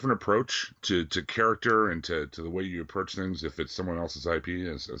you have a different approach to character and to the way you approach things if it's someone else's IP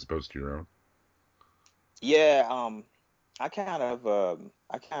as opposed to your own? Yeah, I kind of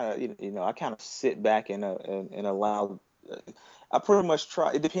sit back and allow. I pretty much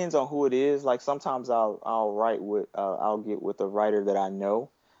try. It depends on who it is. Like sometimes I'll get with a writer that I know,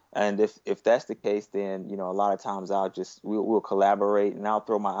 and if that's the case, then a lot of times we'll collaborate and I'll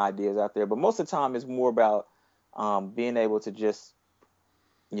throw my ideas out there. But most of the time it's more about being able to just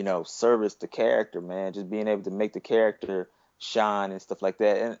service the character, man. Just being able to make the character shine and stuff like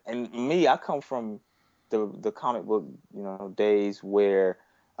that. And me, I come from the comic book days where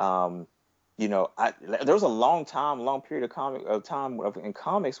there was a long period of time in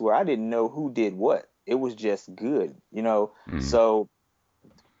comics where I didn't know who did what. It was just good, Mm-hmm. So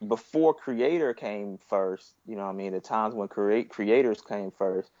before creator came first, the times when creators came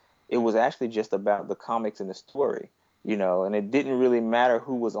first, it was actually just about the comics and the story, and it didn't really matter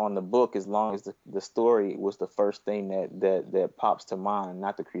who was on the book as long as the story was the first thing that pops to mind,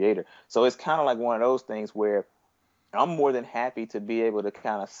 not the creator. So it's kind of like one of those things where I'm more than happy to be able to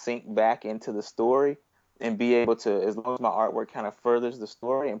kind of sink back into the story and be able to, as long as my artwork kind of furthers the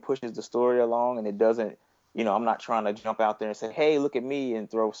story and pushes the story along, and it doesn't, I'm not trying to jump out there and say, hey, look at me, and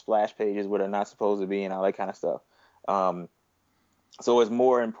throw splash pages where they're not supposed to be and all that kind of stuff. So it's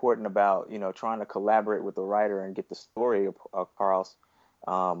more important about, trying to collaborate with the writer and get the story across.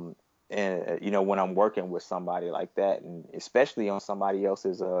 And, when I'm working with somebody like that, and especially on somebody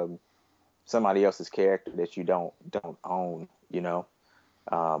else's character that you don't own,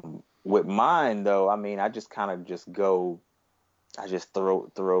 with mine though, I mean, I just kind of throw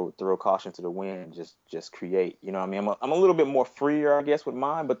caution to the wind, just create, I mean, I'm a little bit more freer, I guess, with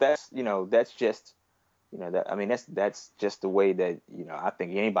mine, but that's just, that's just the way that, I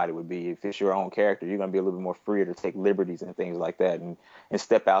think anybody would be. If it's your own character, you're going to be a little bit more freer to take liberties and things like that, and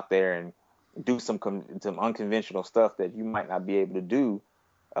step out there and do some unconventional stuff that you might not be able to do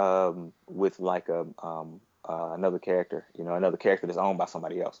with like another character, another character that's owned by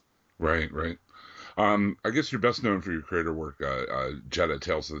somebody else. Right, right. I guess you're best known for your creator work, Jedha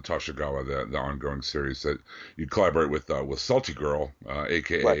Tales of the Toshagawa, the ongoing series that you collaborate with Salty Girl, Right.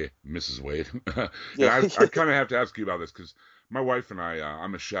 aka Mrs. Wade. And Yeah. I kind of have to ask you about this because my wife and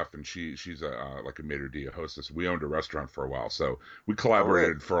I'm a chef and she's like a maitre d' hostess. We owned a restaurant for a while, so we Oh, really?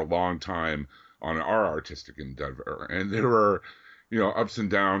 collaborated for a long time on our artistic endeavor, and there were. Ups and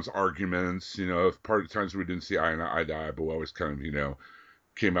downs, arguments, times we didn't see eye to eye, but we always kind of,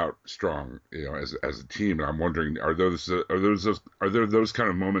 came out strong, as a team. And I'm wondering, are there those kind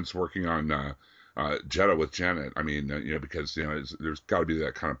of moments working on Jedha with Janet? I mean, because there's got to be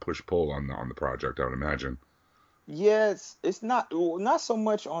that kind of push pull on the project, I would imagine. Yeah, it's not so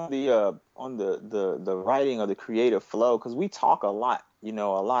much on the writing or the creative flow, because we talk a lot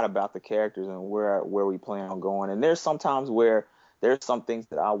about the characters and where we plan on going. And there's sometimes where there's some things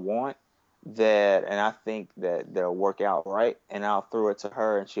that I want and I think that they'll work out right, and I'll throw it to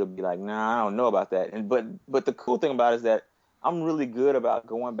her and she'll be like, "Nah, I don't know about that." And but the cool thing about it is that I'm really good about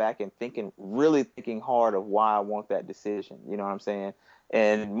going back and really thinking hard of why I want that decision. You know what I'm saying?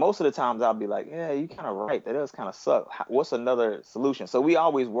 And most of the times I'll be like, "Yeah, you kind of right. That does kind of suck. What's another solution?" So we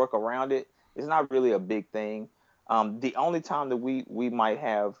always work around it. It's not really a big thing. The only time that we might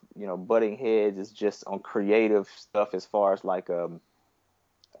have, butting heads is just on creative stuff, as far as like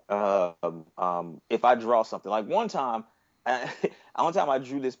if I draw something. Like one time, I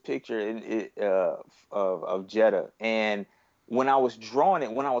drew this picture of Jedha, and when I was drawing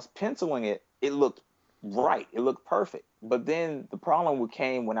it, when I was penciling it, it looked right, it looked perfect. But then the problem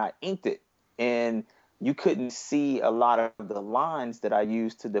came when I inked it, and you couldn't see a lot of the lines that I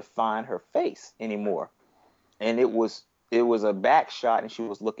used to define her face anymore. And it was a back shot, and she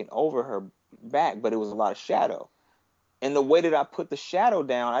was looking over her back, but it was a lot of shadow. And the way that I put the shadow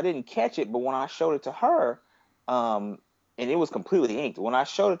down, I didn't catch it, but when I showed it to her, and it was completely inked. When I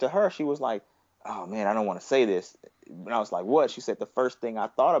showed it to her, she was like, "Oh man, I don't want to say this." And I was like, "What?" She said, "The first thing I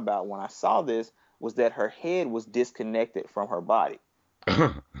thought about when I saw this was that her head was disconnected from her body."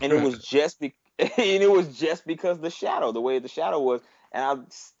 And it was and it was just because the way the shadow was. And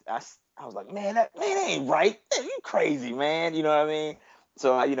I was like, "Man, that ain't right. Man, you crazy, man." You know what I mean?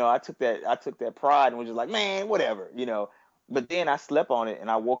 So I took that pride and was just like, "Man, whatever." But then I slept on it,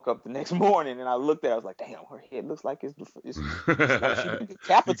 and I woke up the next morning and I looked at it. I was like, "Damn, her head looks like it's like she's been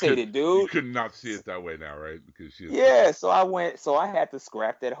decapitated, You dude." could not see it that way now, right? Because she is. Yeah, so I had to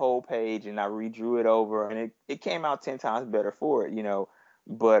scrap that whole page, and I redrew it over, and it came out 10 times better for it.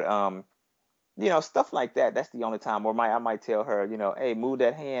 But stuff like that. That's the only time where I might tell her, "Hey, move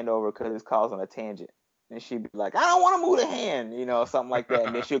that hand over because it's causing a tangent." And she'd be like, "I don't want to move the hand," something like that.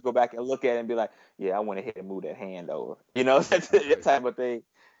 And then she'll go back and look at it and be like, "Yeah, I went ahead and moved that hand over." That's that type of thing.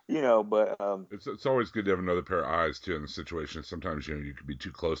 But It's always good to have another pair of eyes too in the situation. Sometimes you could be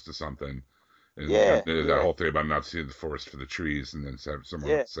too close to something, and yeah, that yeah, whole thing about not seeing the forest for the trees, and then have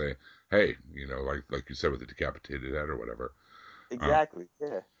someone yeah, say, "Hey, like you said with the decapitated head or whatever." Uh, exactly,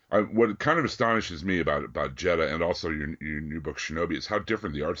 yeah. what kind of astonishes me about Jedha and also your new book Shinobi is how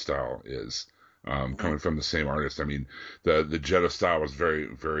different the art style is. Mhm. Coming from the same artist, I mean, the Jedha style was very,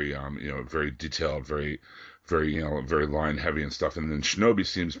 very, very detailed, very, very line heavy and stuff. And then Shinobi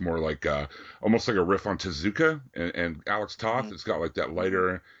seems more like almost like a riff on Tezuka and Alex Toth. Mhm. It's got like that Mhm.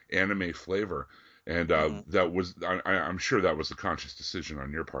 lighter anime flavor, and Mhm. that was I'm sure that was a conscious decision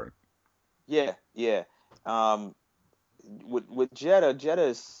on your part. Yeah, yeah. Um, with Jeddah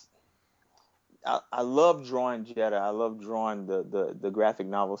is I love drawing Jeddah. I love drawing the graphic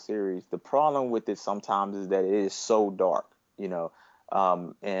novel series. The problem with it sometimes is that it is so dark,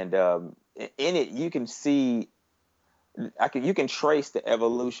 and in it you can see you can trace the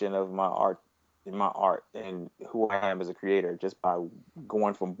evolution of my art and who I am as a creator just by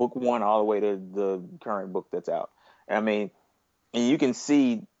going from book one all the way to the current book that's out. I mean, and you can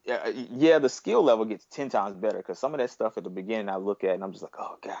see, yeah, the skill level gets 10 times better, because some of that stuff at the beginning I look at and I'm just like,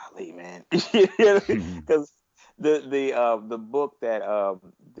 "Oh golly, man." Because the book that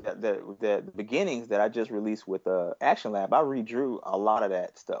the beginnings that I just released with Action Lab, I redrew a lot of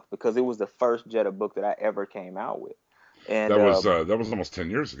that stuff because it was the first Jetta book that I ever came out with. And That was almost 10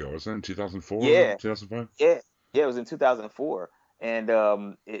 years ago, wasn't it? 2004, yeah, 2005. yeah, yeah, it was in 2004. And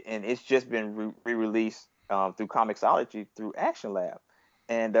it's just been re-released through Comixology through Action Lab.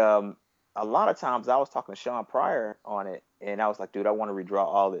 And a lot of times I was talking to Sean Pryor on it, and I was like, "Dude, I want to redraw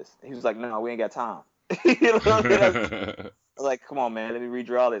all this." And he was like, "No, we ain't got time." I was like, "Come on, man, let me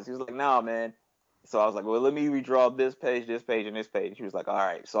redraw this." He was like, "No, man." So I was like, "Well, let me redraw this page, and this page." He was like, "All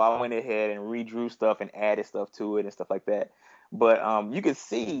right." So I went ahead and redrew stuff and added stuff to it and stuff like that. But you can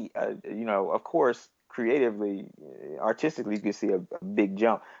see, of course, creatively, artistically, you can see a big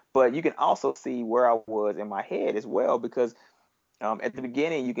jump. But you can also see where I was in my head as well, because at the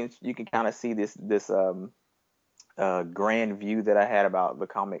beginning you can kind of see this grand view that I had about the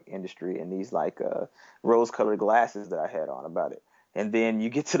comic industry, and these like rose-colored glasses that I had on about it. And then you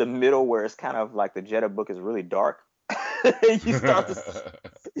get to the middle where it's kind of like the Jetta book is really dark. you start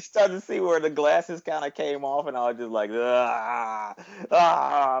to see where the glasses kind of came off, and I was just like, my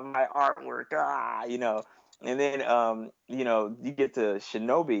artwork, you know. And then you get to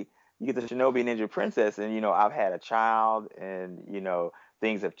Shinobi, Ninja Princess, and I've had a child, and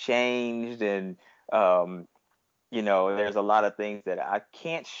things have changed, and there's a lot of things that I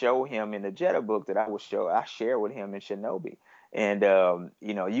can't show him in the Jetta book that I share with him in Shinobi. And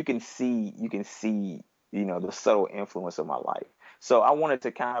you can see the subtle influence of my life. So I wanted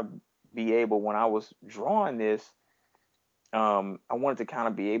to kind of be able, when I was drawing this, I wanted to kind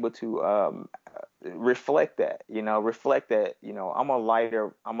of be able to reflect that I'm a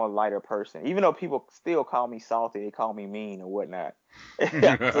lighter person, even though people still call me salty, they call me mean or whatnot.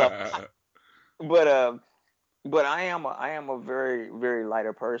 But I am a very, very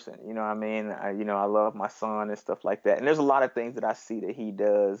lighter person. You know what I mean? I love my son and stuff like that. And there's a lot of things that I see that he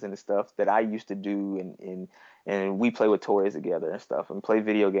does and stuff that I used to do, and we play with toys together and stuff and play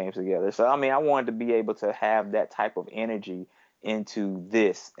video games together. So, I mean, I wanted to be able to have that type of energy into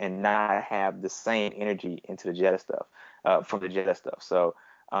this and not have the same energy into the Jetta stuff, from the Jetta stuff. So,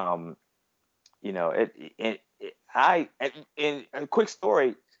 a quick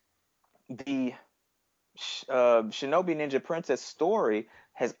story, the Shinobi Ninja Princess story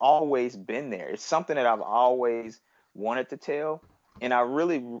has always been there. It's something that I've always wanted to tell, and I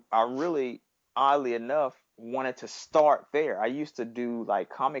really oddly enough wanted to start there. I used to do like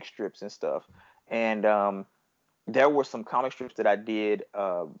comic strips and stuff, and there were some comic strips that I did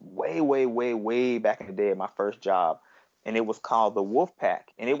way back in the day at my first job, and it was called The Wolf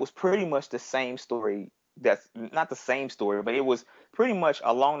Pack, and it was pretty much the same story. That's not the same story, but it was pretty much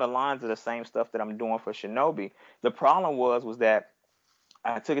along the lines of the same stuff that I'm doing for Shinobi. The problem was that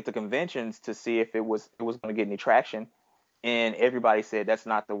I took it to conventions to see if it was going to get any traction, and everybody said that's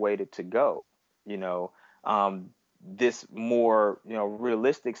not the way to go. This more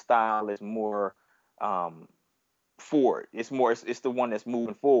realistic style is more forward. It's the one that's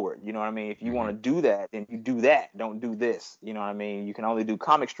moving forward. You know what I mean? If you want to do that, then you do that. Don't do this. You know what I mean? You can only do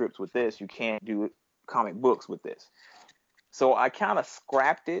comic strips with this. You can't do comic books with this. So I kind of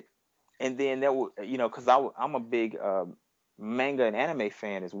scrapped it, and then that was, because I'm a big manga and anime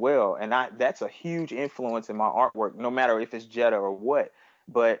fan as well, and that's a huge influence in my artwork, no matter if it's Jetta or what.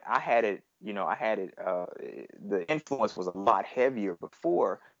 But I had it, the influence was a lot heavier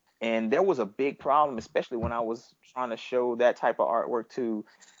before, and there was a big problem, especially when I was trying to show that type of artwork to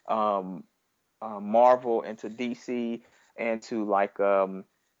Marvel and to DC and to like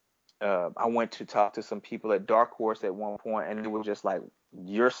I went to talk to some people at Dark Horse at one point, and it was just like,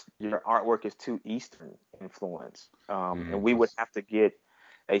 your artwork is too Eastern influence, and we would have to get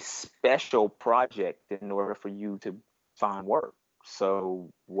a special project in order for you to find work.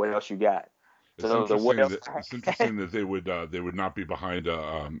 So what else you got? It's interesting that they would not be behind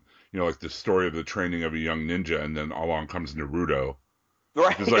like the story of the training of a young ninja, and then along comes Naruto.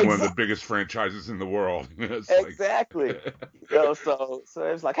 Right, it's like one of the biggest franchises in the world. Exactly. So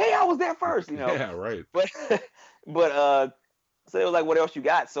it's like, hey, I was there first. Yeah, right. But so it was like, what else you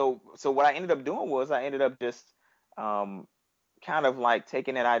got? So what I ended up doing was I ended up just kind of like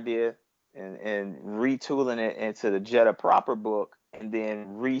taking that idea and retooling it into the Jetta proper book, and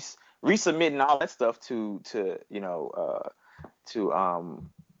then resubmitting all that stuff to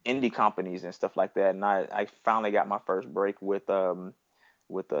indie companies and stuff like that. And I finally got my first break with a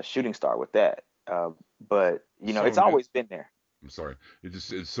Shooting Star with that. But it's always been there. I'm sorry.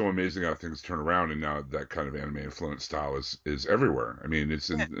 It's so amazing how things turn around, and now that kind of anime influenced style is everywhere. I mean, it's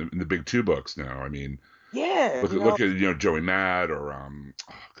in the big two books now. I mean, yeah. Look at Joey Mad, or I'm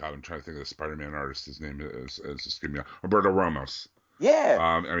trying to think of the Spider-Man artist. His name is escaping me. Roberto Ramos. Yeah.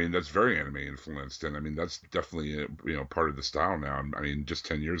 I mean, that's very anime influenced, and I mean that's definitely part of the style now. I mean, just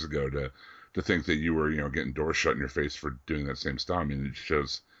 10 years ago to think that you were getting doors shut in your face for doing that same style. I mean, it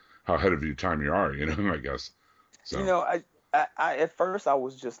shows how ahead of your time you are. I guess. So. I at first I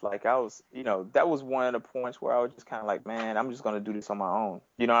was just like, that was one of the points where I was just kind of like, man, I'm just going to do this on my own.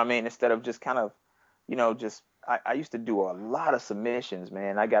 You know what I mean? Instead of just kind of, I used to do a lot of submissions,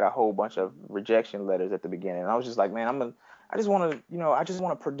 man. I got a whole bunch of rejection letters at the beginning. And I was just like, man, I just want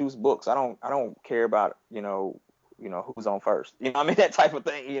to produce books. I don't care about, who's on first. You know what I mean? That type of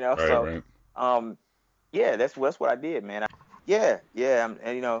thing, Right. Yeah, that's what I did, man. And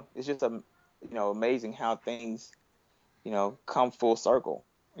it's just amazing how things, come full circle.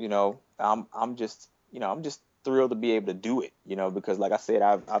 I'm just thrilled to be able to do it, because like I said,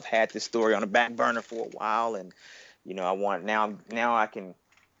 I've had this story on the back burner for a while, and I want now I can,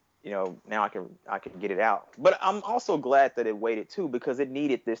 now I can get it out. But I'm also glad that it waited too, because it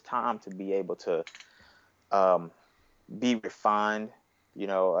needed this time to be able to be refined.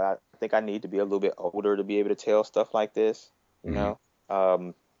 I think I need to be a little bit older to be able to tell stuff like this, the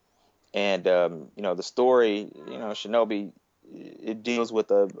story, Shinobi, it deals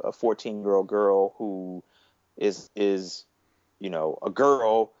with a 14-year-old girl who is a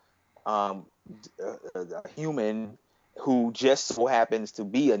girl, a human who just so happens to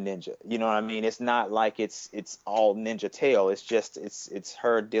be a ninja. You know what I mean? It's not like it's all Ninja Tale. It's just it's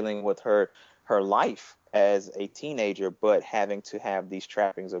her dealing with her life as a teenager, but having to have these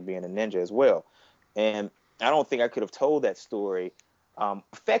trappings of being a ninja as well. And I don't think I could have told that story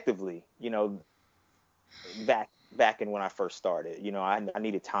effectively, back in when I first started. I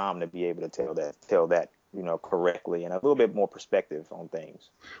needed time to be able to tell that correctly, and a little bit more perspective on things.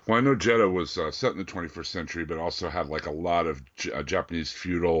 Well, I know Jedha was set in the 21st century, but also had like a lot of Japanese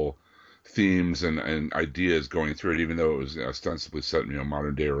feudal themes and ideas going through it, even though it was ostensibly set in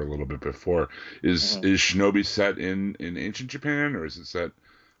modern day or a little bit before. Is Shinobi set in ancient Japan, or is it set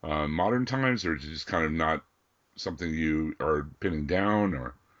modern times, or is it just kind of not something you are pinning down?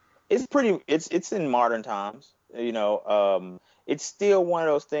 Or it's in modern times. It's still one of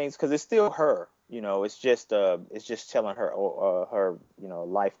those things, because it's still her. It's just telling her her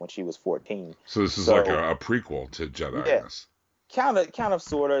life when she was 14. So this is like a prequel to Jedha, I guess. Kind of,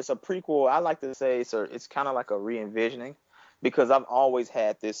 sort of. It's a prequel. I like to say it's kind of like a re-envisioning, because I've always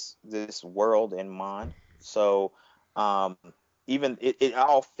had this world in mind. So even it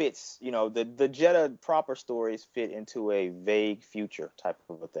all fits. The Jedha proper stories fit into a vague future type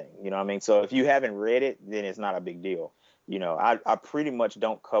of a thing. You know what I mean? So if you haven't read it, then it's not a big deal. I pretty much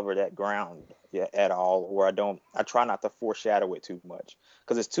don't cover that ground at all, or I try not to foreshadow it too much,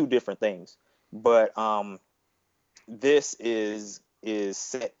 because it's two different things. But this is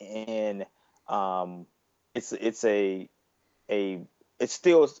set in it's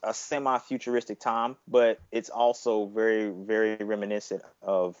still a semi-futuristic time, but it's also very, very reminiscent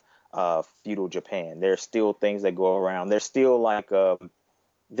of feudal Japan. There's still things that go around. There's still like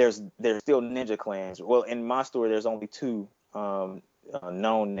there's still ninja clans. Well, in my story, there's only two known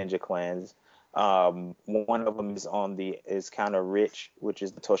ninja clans. One of them is kind of rich, which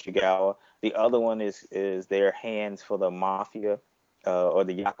is the Toshigawa. The other one is their hands for the mafia, or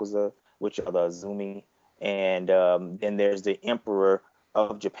the Yakuza, which are the Azumi. And then there's the Emperor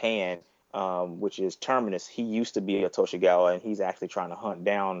of Japan, which is Terminus. He used to be a Toshigawa, and he's actually trying to hunt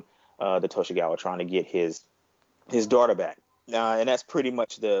down the Toshigawa, trying to get his daughter back. And that's pretty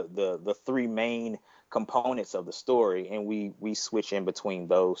much the three main components of the story, and we switch in between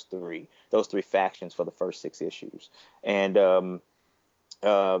those three factions for the first 6 issues. And there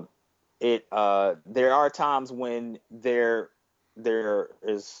are times when there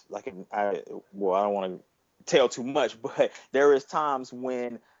is like I don't want to tell too much, but there is times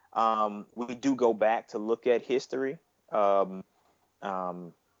when we do go back to look at history, and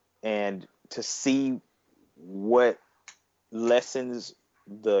to see what lessons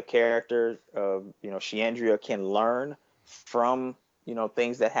the character of Shiandria can learn from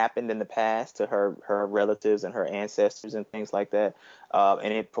things that happened in the past to her relatives and her ancestors and things like that,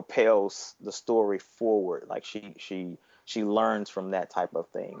 and it propels the story forward. Like she learns from that type of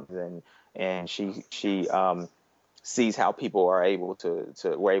things, and she sees how people were able to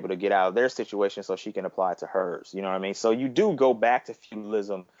get out of their situation so she can apply it to hers. You know what I mean? So you do go back to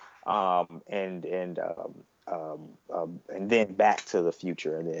feudalism, and then back to the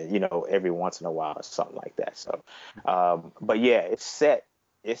future, and then every once in a while or something like that. So, but yeah, it's set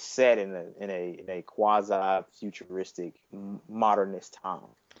in a quasi futuristic modernist time.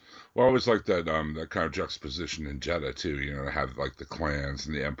 Well, I always like that kind of juxtaposition in Jedha too. To have like the clans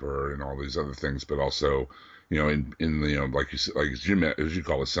and the emperor and all these other things, but also in like as you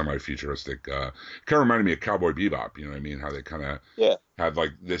call it, semi-futuristic. Kind of reminded me of Cowboy Bebop. You know what I mean? How they kind of have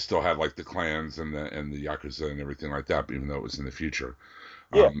like they still have like the clans and the Yakuza and everything like that, but even though it was in the future.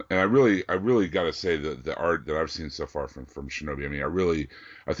 And I really got to say that the art that I've seen so far from Shinobi, I mean,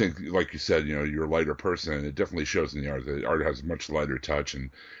 I think, like you said, you're a lighter person, and it definitely shows in the art. The art has a much lighter touch, and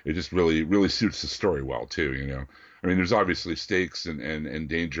it just really, really suits the story well, too, I mean, there's obviously stakes and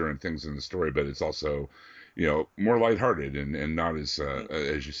danger and things in the story, but it's also, more lighthearted and not as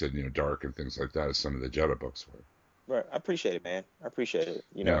you said, dark and things like that as some of the Jedha books were. Right. I appreciate it, man. I appreciate it.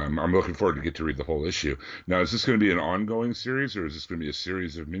 Yeah, I'm looking forward to get to read the whole issue. Now, is this going to be an ongoing series, or is this going to be a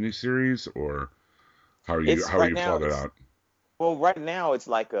series of miniseries, or It's how are right you now. plotted out? Well, right now it's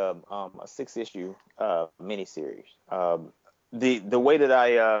like a 6 issue miniseries. The way that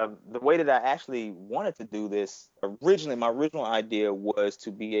I actually wanted to do this originally, my original idea was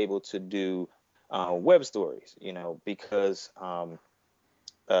to be able to do web stories, because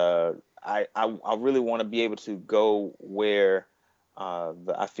uh, I really want to be able to go where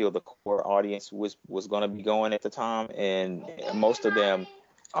I feel the core audience was going to be going at the time, and most of them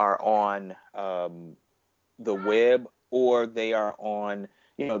are on the web, or they are on,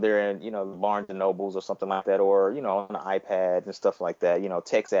 they're in, Barnes and Nobles or something like that, or, on the iPads and stuff like that,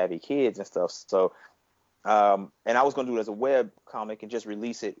 tech savvy kids and stuff. So, and I was going to do it as a web comic and just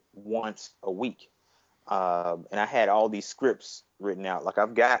release it once a week. And I had all these scripts written out. Like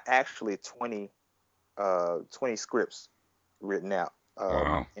I've got actually 20 scripts written out.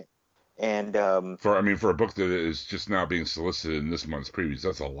 Wow. And For a book that is just now being solicited in this month's previews,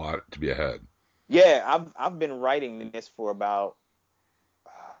 that's a lot to be ahead. yeah, I've been writing this for about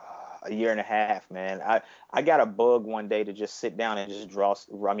a year and a half, man. I got a bug one day to just sit down and just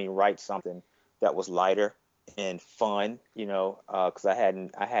write something that was lighter and fun, because I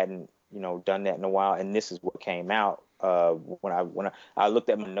hadn't done that in a while, and this is what came out when I looked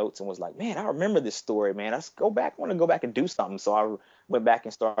at my notes and was like, man, I remember this story, man. I want to go back and do something. So I went back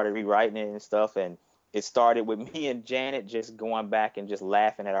and started rewriting it and stuff, and it started with me and Janet just going back and just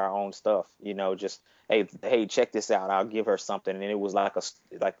laughing at our own stuff, just hey, check this out. I'll give her something, and it was like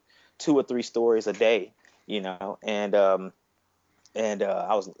 2 or 3 stories a day, and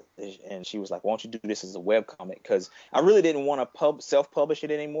she was like, why don't you do this as a web comic? Because I really didn't want to self-publish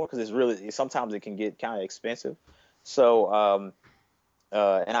it anymore, because sometimes it can get kind of expensive. So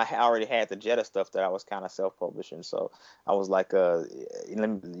and I already had the Jetta stuff that I was kind of self-publishing, so I was like,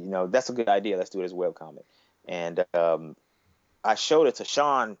 that's a good idea. Let's do it as a web comic. And I showed it to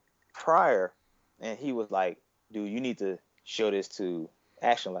Sean prior, and he was like, dude, you need to show this to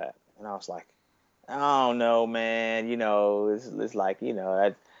Action Lab. And I was like, I don't know, man. It's like,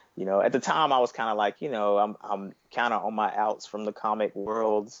 at the time I was kind of like, I'm kind of on my outs from the comic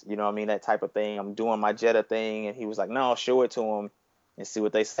worlds, that type of thing. I'm doing my Jetta thing. And he was like, no, show it to him and see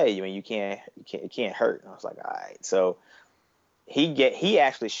what they say. It can't hurt. And I was like, all right. So he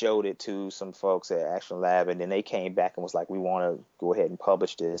actually showed it to some folks at Action Lab, and then they came back and was like, we want to go ahead and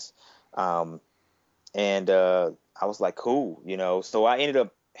publish this. And I was like, cool, So I ended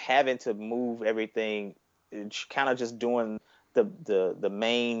up having to move everything, kind of just doing the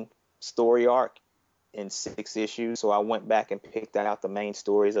main story arc in 6 issues. So I went back and picked out the main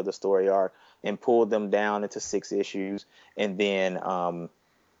stories of the story arc and pulled them down into 6 issues, and then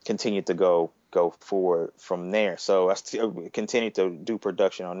continued to go forward from there. So I still continue to do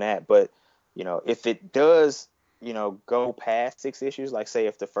production on that. But if it does go past 6 issues, like say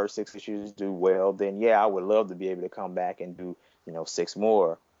if the first 6 issues do well, then yeah, I would love to be able to come back and do 6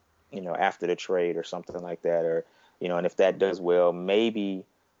 more after the trade or something like that, or and if that does well, maybe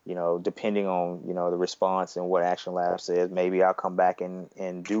depending on the response and what Action Lab says, maybe I'll come back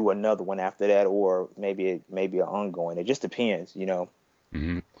and do another one after that, or maybe an ongoing. It just depends.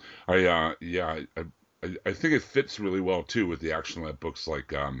 Mm-hmm. I think it fits really well too with the Action Lab books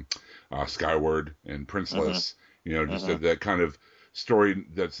like Skyward and Princeless. Just that kind of story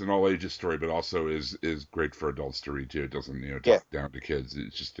that's an all ages story, but also is great for adults to read too. It doesn't talk down to kids.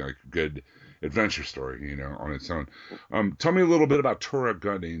 It's just like a good adventure story, on its own. Tell me a little bit about Tora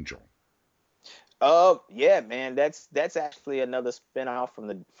Gun Angel. Yeah, man, that's actually another spin-off from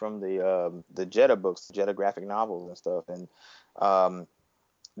the Jetta books, Jetta graphic novels and stuff, and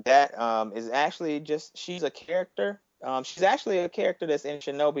that is actually she's a character. She's actually a character that's in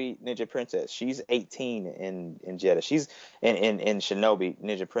Shinobi Ninja Princess. She's 18 in Jetta. She's in Shinobi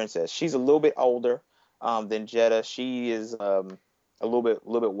Ninja Princess. She's a little bit older than Jetta. She is a little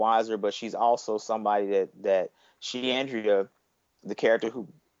bit wiser, but she's also somebody that Sheandria, the character who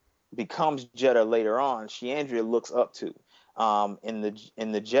becomes Jetta later on, Sheandria looks up to. In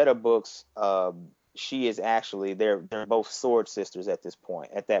the Jetta books, she is actually they're both sword sisters at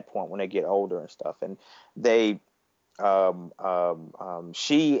that point when they get older and stuff, and they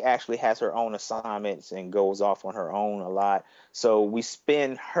she actually has her own assignments and goes off on her own a lot. So we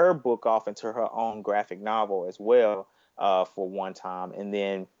spin her book off into her own graphic novel as well for one time, and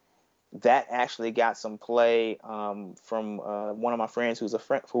then that actually got some play from one of my friends who's a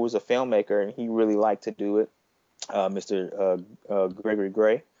filmmaker, and he really liked to do it, Mr. Gregory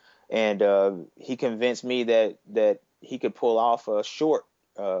Gray, and he convinced me that he could pull off a short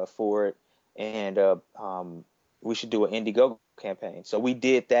for it, and we should do an Indiegogo campaign. So we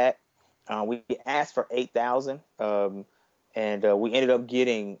did that. We asked for 8,000, and we ended up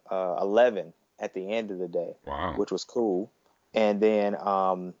getting 11 at the end of the day, Wow. which was cool. And then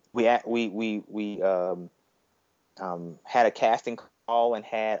we had a casting call and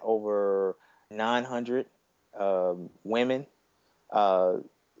had over 900 women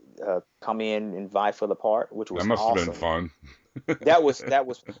come in and vie for the part, which was That must awesome. have been fun. that was,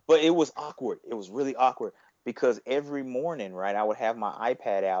 but it was awkward. It was really awkward because every morning, right, I would have my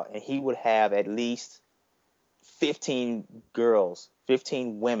iPad out and he would have at least 15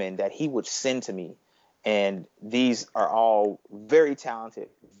 women that he would send to me. And these are all very talented,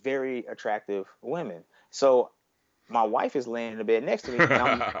 very attractive women. So my wife is laying in the bed next to me and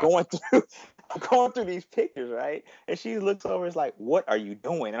I'm going through these pictures, right? And she looks over and is like, "What are you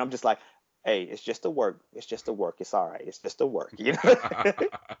doing?" And I'm just like, "Hey, it's just a work. It's just a work. It's all right. It's just a work." You know?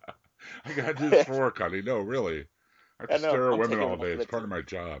 I got to do this for work, honey. No, really. I have to stare at women all day. It's part of my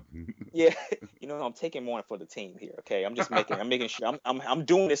job. Yeah, I'm taking one for the team here. Okay, I'm making sure I'm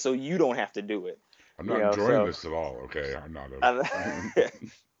doing this so you don't have to do it. I'm not enjoying this at all. Okay, I'm not.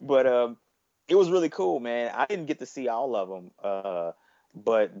 But it was really cool, man. I didn't get to see all of them,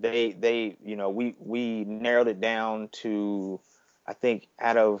 but they we narrowed it down to, I think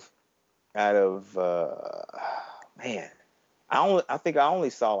out of man, I think I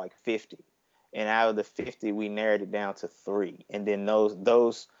only saw like 50. And out of the 50, we narrowed it down to 3. And then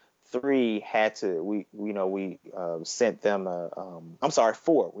those 3 had to, we sent them I'm sorry,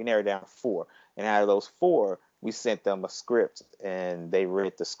 4. We narrowed it down to 4. And out of those 4, we sent them a script, and they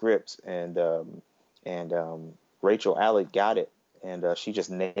read the script. And Rachel Alec got it, and she just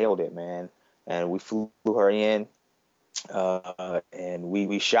nailed it, man. And we flew her in, and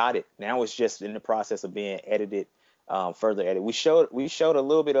we shot it. Now it's just in the process of being edited. Further edit. We showed a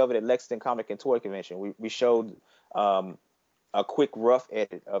little bit of it at Lexington Comic and Toy Convention. We showed a quick rough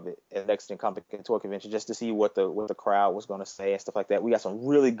edit of it at Lexington Comic and Toy Convention just to see what the crowd was going to say and stuff like that. We got some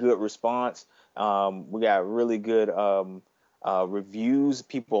really good response. We got really good reviews.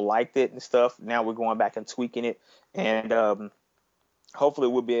 People liked it and stuff. Now we're going back and tweaking it, and hopefully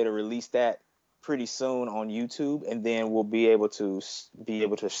we'll be able to release that pretty soon on YouTube, and then we'll be able to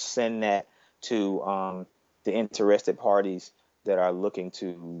send that to the interested parties that are looking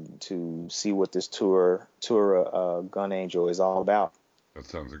to see what this tour Gun Angel is all about. That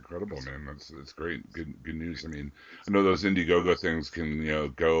sounds incredible, man. That's great. Good news. I mean, I know those Indiegogo things can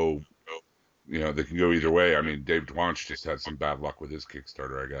go, they can go either way. I mean, Dave Dwanch just had some bad luck with his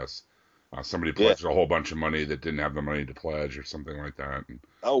Kickstarter, I guess. Somebody pledged a whole bunch of money that didn't have the money to pledge or something like that. And,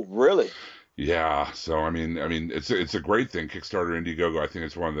 oh, really? Yeah, so I mean, it's a great thing. Kickstarter, Indiegogo. I think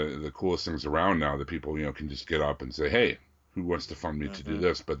it's one of the coolest things around now that people can just get up and say, "Hey, who wants to fund me to do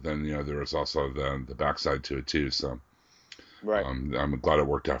this?" But then there is also the backside to it too. So, right. I'm glad it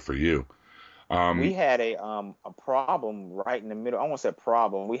worked out for you. We had a problem right in the middle. I won't say a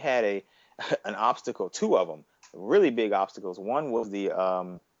problem. We had an obstacle, 2 of them, really big obstacles. One was the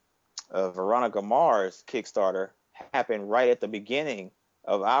Veronica Mars Kickstarter happened right at the beginning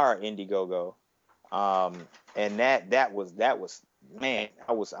of our Indiegogo, and that was man,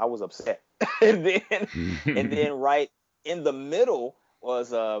 I was upset. and then right in the middle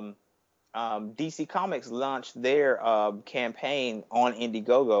was DC Comics launched their campaign on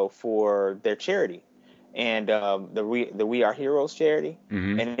Indiegogo for their charity, and the We Are Heroes charity,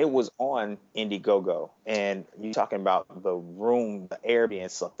 and it was on Indiegogo. And you talking about the air being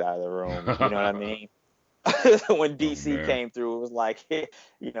sucked out of the room, you know what I mean? When DC came through, it was like,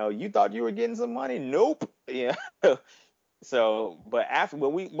 you thought you were getting some money? Nope. Yeah. So, but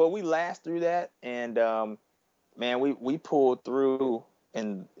we last through that, and man, we pulled through,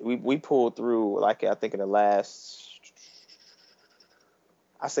 and we pulled through, like, I think in the last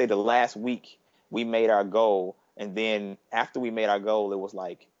week we made our goal, and then after we made our goal, it was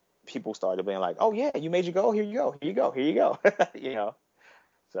like people started being like, "Oh yeah, you made your goal. Here you go."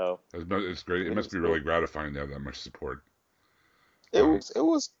 So it's great. It must be really gratifying to have that much support. It was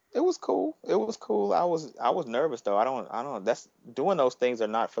cool. It was cool. I was nervous though. I don't. That's doing those things are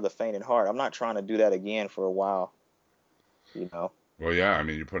not for the faint of heart. I'm not trying to do that again for a while. Well, yeah. I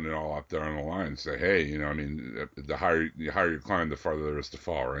mean, you're putting it all up there on the line. Say, hey, the higher you climb, the farther there is to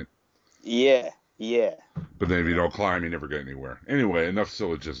fall, right? Yeah. But then if you don't climb, you never get anywhere. Anyway, enough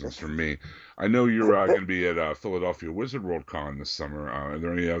syllogisms from me. I know you're going to be at Philadelphia Wizard World Con this summer. Are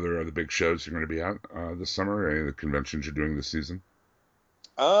there any other big shows you're going to be at this summer? Any of the conventions you're doing this season?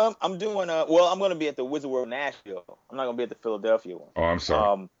 I'm doing I'm going to be at the Wizard World Nashville. I'm not going to be at the Philadelphia one. Oh, I'm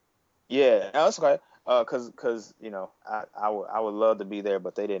sorry. Yeah, no, that's okay. Cause I would love to be there,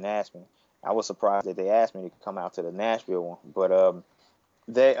 but they didn't ask me. I was surprised that they asked me to come out to the Nashville one, but I'll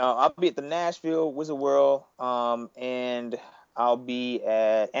be at the Nashville Wizard World, and I'll be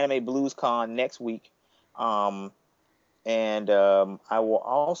at Anime Blues Con next week, and I will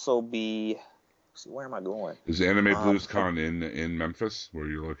also be. See, where am I going? Is Anime Blues Con in Memphis, where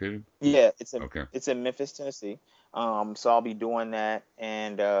you're located? Yeah, it's in Memphis, Tennessee. So I'll be doing that,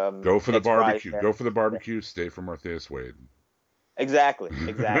 and go for the barbecue. Friday, go for the barbecue. Stay for Martheus Wade. Exactly.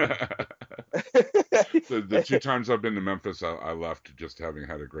 the 2 times I've been to Memphis, I left just having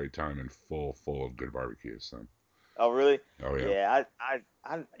had a great time and full of good barbecues. So. Oh really? Oh yeah. Yeah,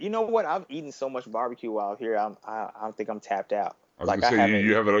 I you know what? I've eaten so much barbecue out here. I think I'm tapped out. I was gonna say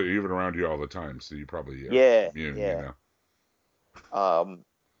you have it around you all the time, so you probably immune, yeah.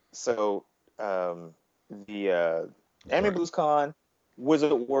 The Anime Blues Con,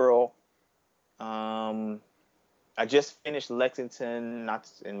 Wizard World. I just finished Lexington, not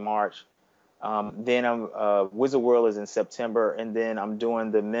in March. Then Wizard World is in September, and then I'm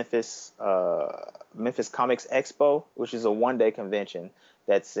doing the Memphis Comics Expo, which is a 1-day convention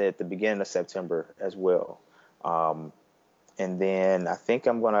that's at the beginning of September as well. And then I think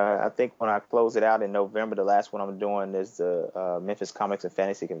when I close it out in November, the last one I'm doing is the Memphis Comics and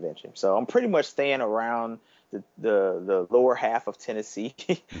Fantasy Convention. So I'm pretty much staying around the lower half of Tennessee.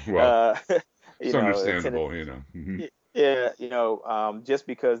 Well, it's understandable, Yeah, just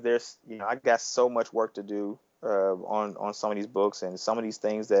because there's, I got so much work to do on some of these books, and some of these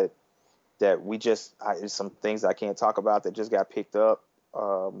things that some things I can't talk about that just got picked up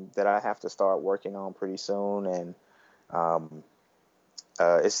that I have to start working on pretty soon, and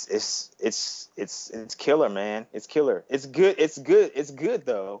it's killer, man. It's killer. It's good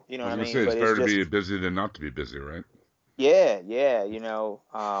though. You know what I mean? It's better to be busy than not to be busy, right? Yeah.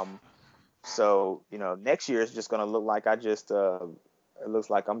 So, next year is just going to look like it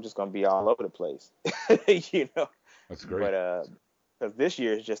looks like I'm just going to be all over the place, That's great. But, because this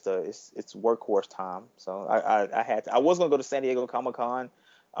year is just it's workhorse time. So I was going to go to San Diego Comic-Con,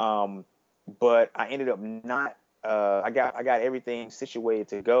 but I ended up not, I got everything situated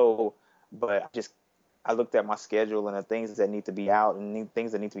to go, but I looked at my schedule and the things that need to be out and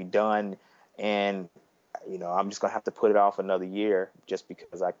things that need to be done. And, I'm just gonna have to put it off another year just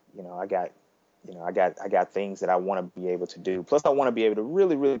because I got things that I want to be able to do. Plus, I want to be able to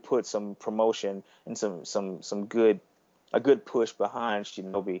really, really put some promotion and a good push behind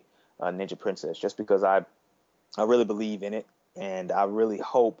Shinobi Ninja Princess, just because I really believe in it, and I really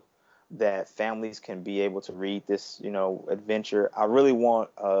hope that families can be able to read this, adventure. I really want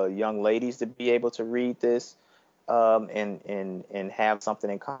young ladies to be able to read this. And have something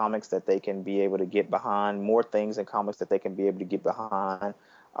in comics that they can be able to get behind, more things in comics that they can be able to get behind.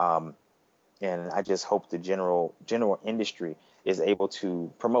 And I just hope the general industry is able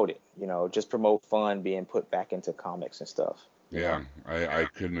to promote it, just promote fun being put back into comics and stuff. Yeah, I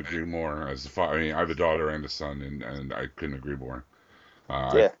couldn't agree more. As a father, I have a daughter and a son, and I couldn't agree more.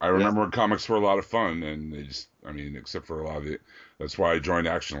 I remember when comics were a lot of fun, and they just, except for a lot of it. That's why I joined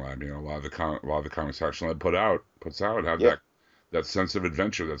Action Lab. A lot of the comics Action Lab puts out have that sense of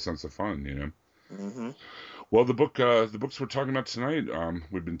adventure, that sense of fun. Mm-hmm. Well, the books we're talking about tonight,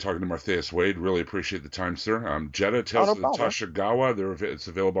 we've been talking to Martheus Wade. Really appreciate the time, sir. Jedha Tales of the Tashagawa. It's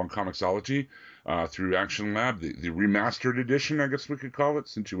available on Comixology through Action Lab. The remastered edition, I guess we could call it,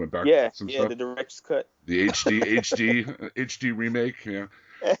 since you went back. Yeah, some stuff. The director's cut. The HD remake. Yeah.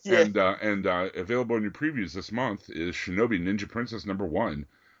 Yeah. And available in your previews this month is Shinobi Ninja Princess #1.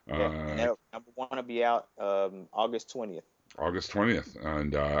 Number 1 will be out August 20th. August 20th,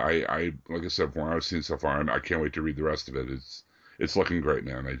 and I like I said, from what I've seen so far, I can't wait to read the rest of it. It's looking great,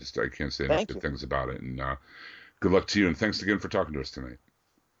 man. I can't say enough good things about it. And good luck to you, and thanks again for talking to us tonight.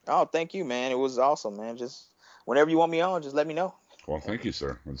 Oh, thank you, man. It was awesome, man. Just whenever you want me on, just let me know. Well, thank you,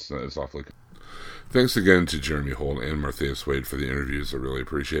 sir. It's awfully. Thanks again to Jeremy Holt and Martheus Wade for the interviews. I really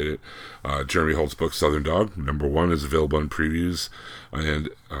appreciate it. Jeremy Holt's book, Southern Dog, #1, is available in previews, and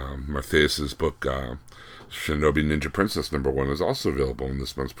Martheus's book, Shinobi Ninja Princess #1, is also available in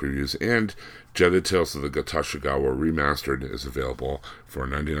this month's previews, and Jedha Tales of the Tashagawa Remastered is available for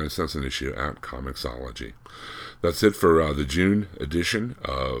 99 cents an issue at Comixology. That's it for the June edition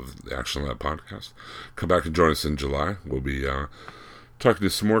of the Action Lab podcast. Come back and join us in July. We'll be talking to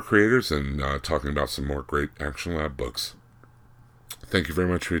some more creators and talking about some more great Action Lab books. Thank you very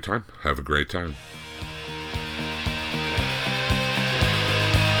much for your time. Have a great time.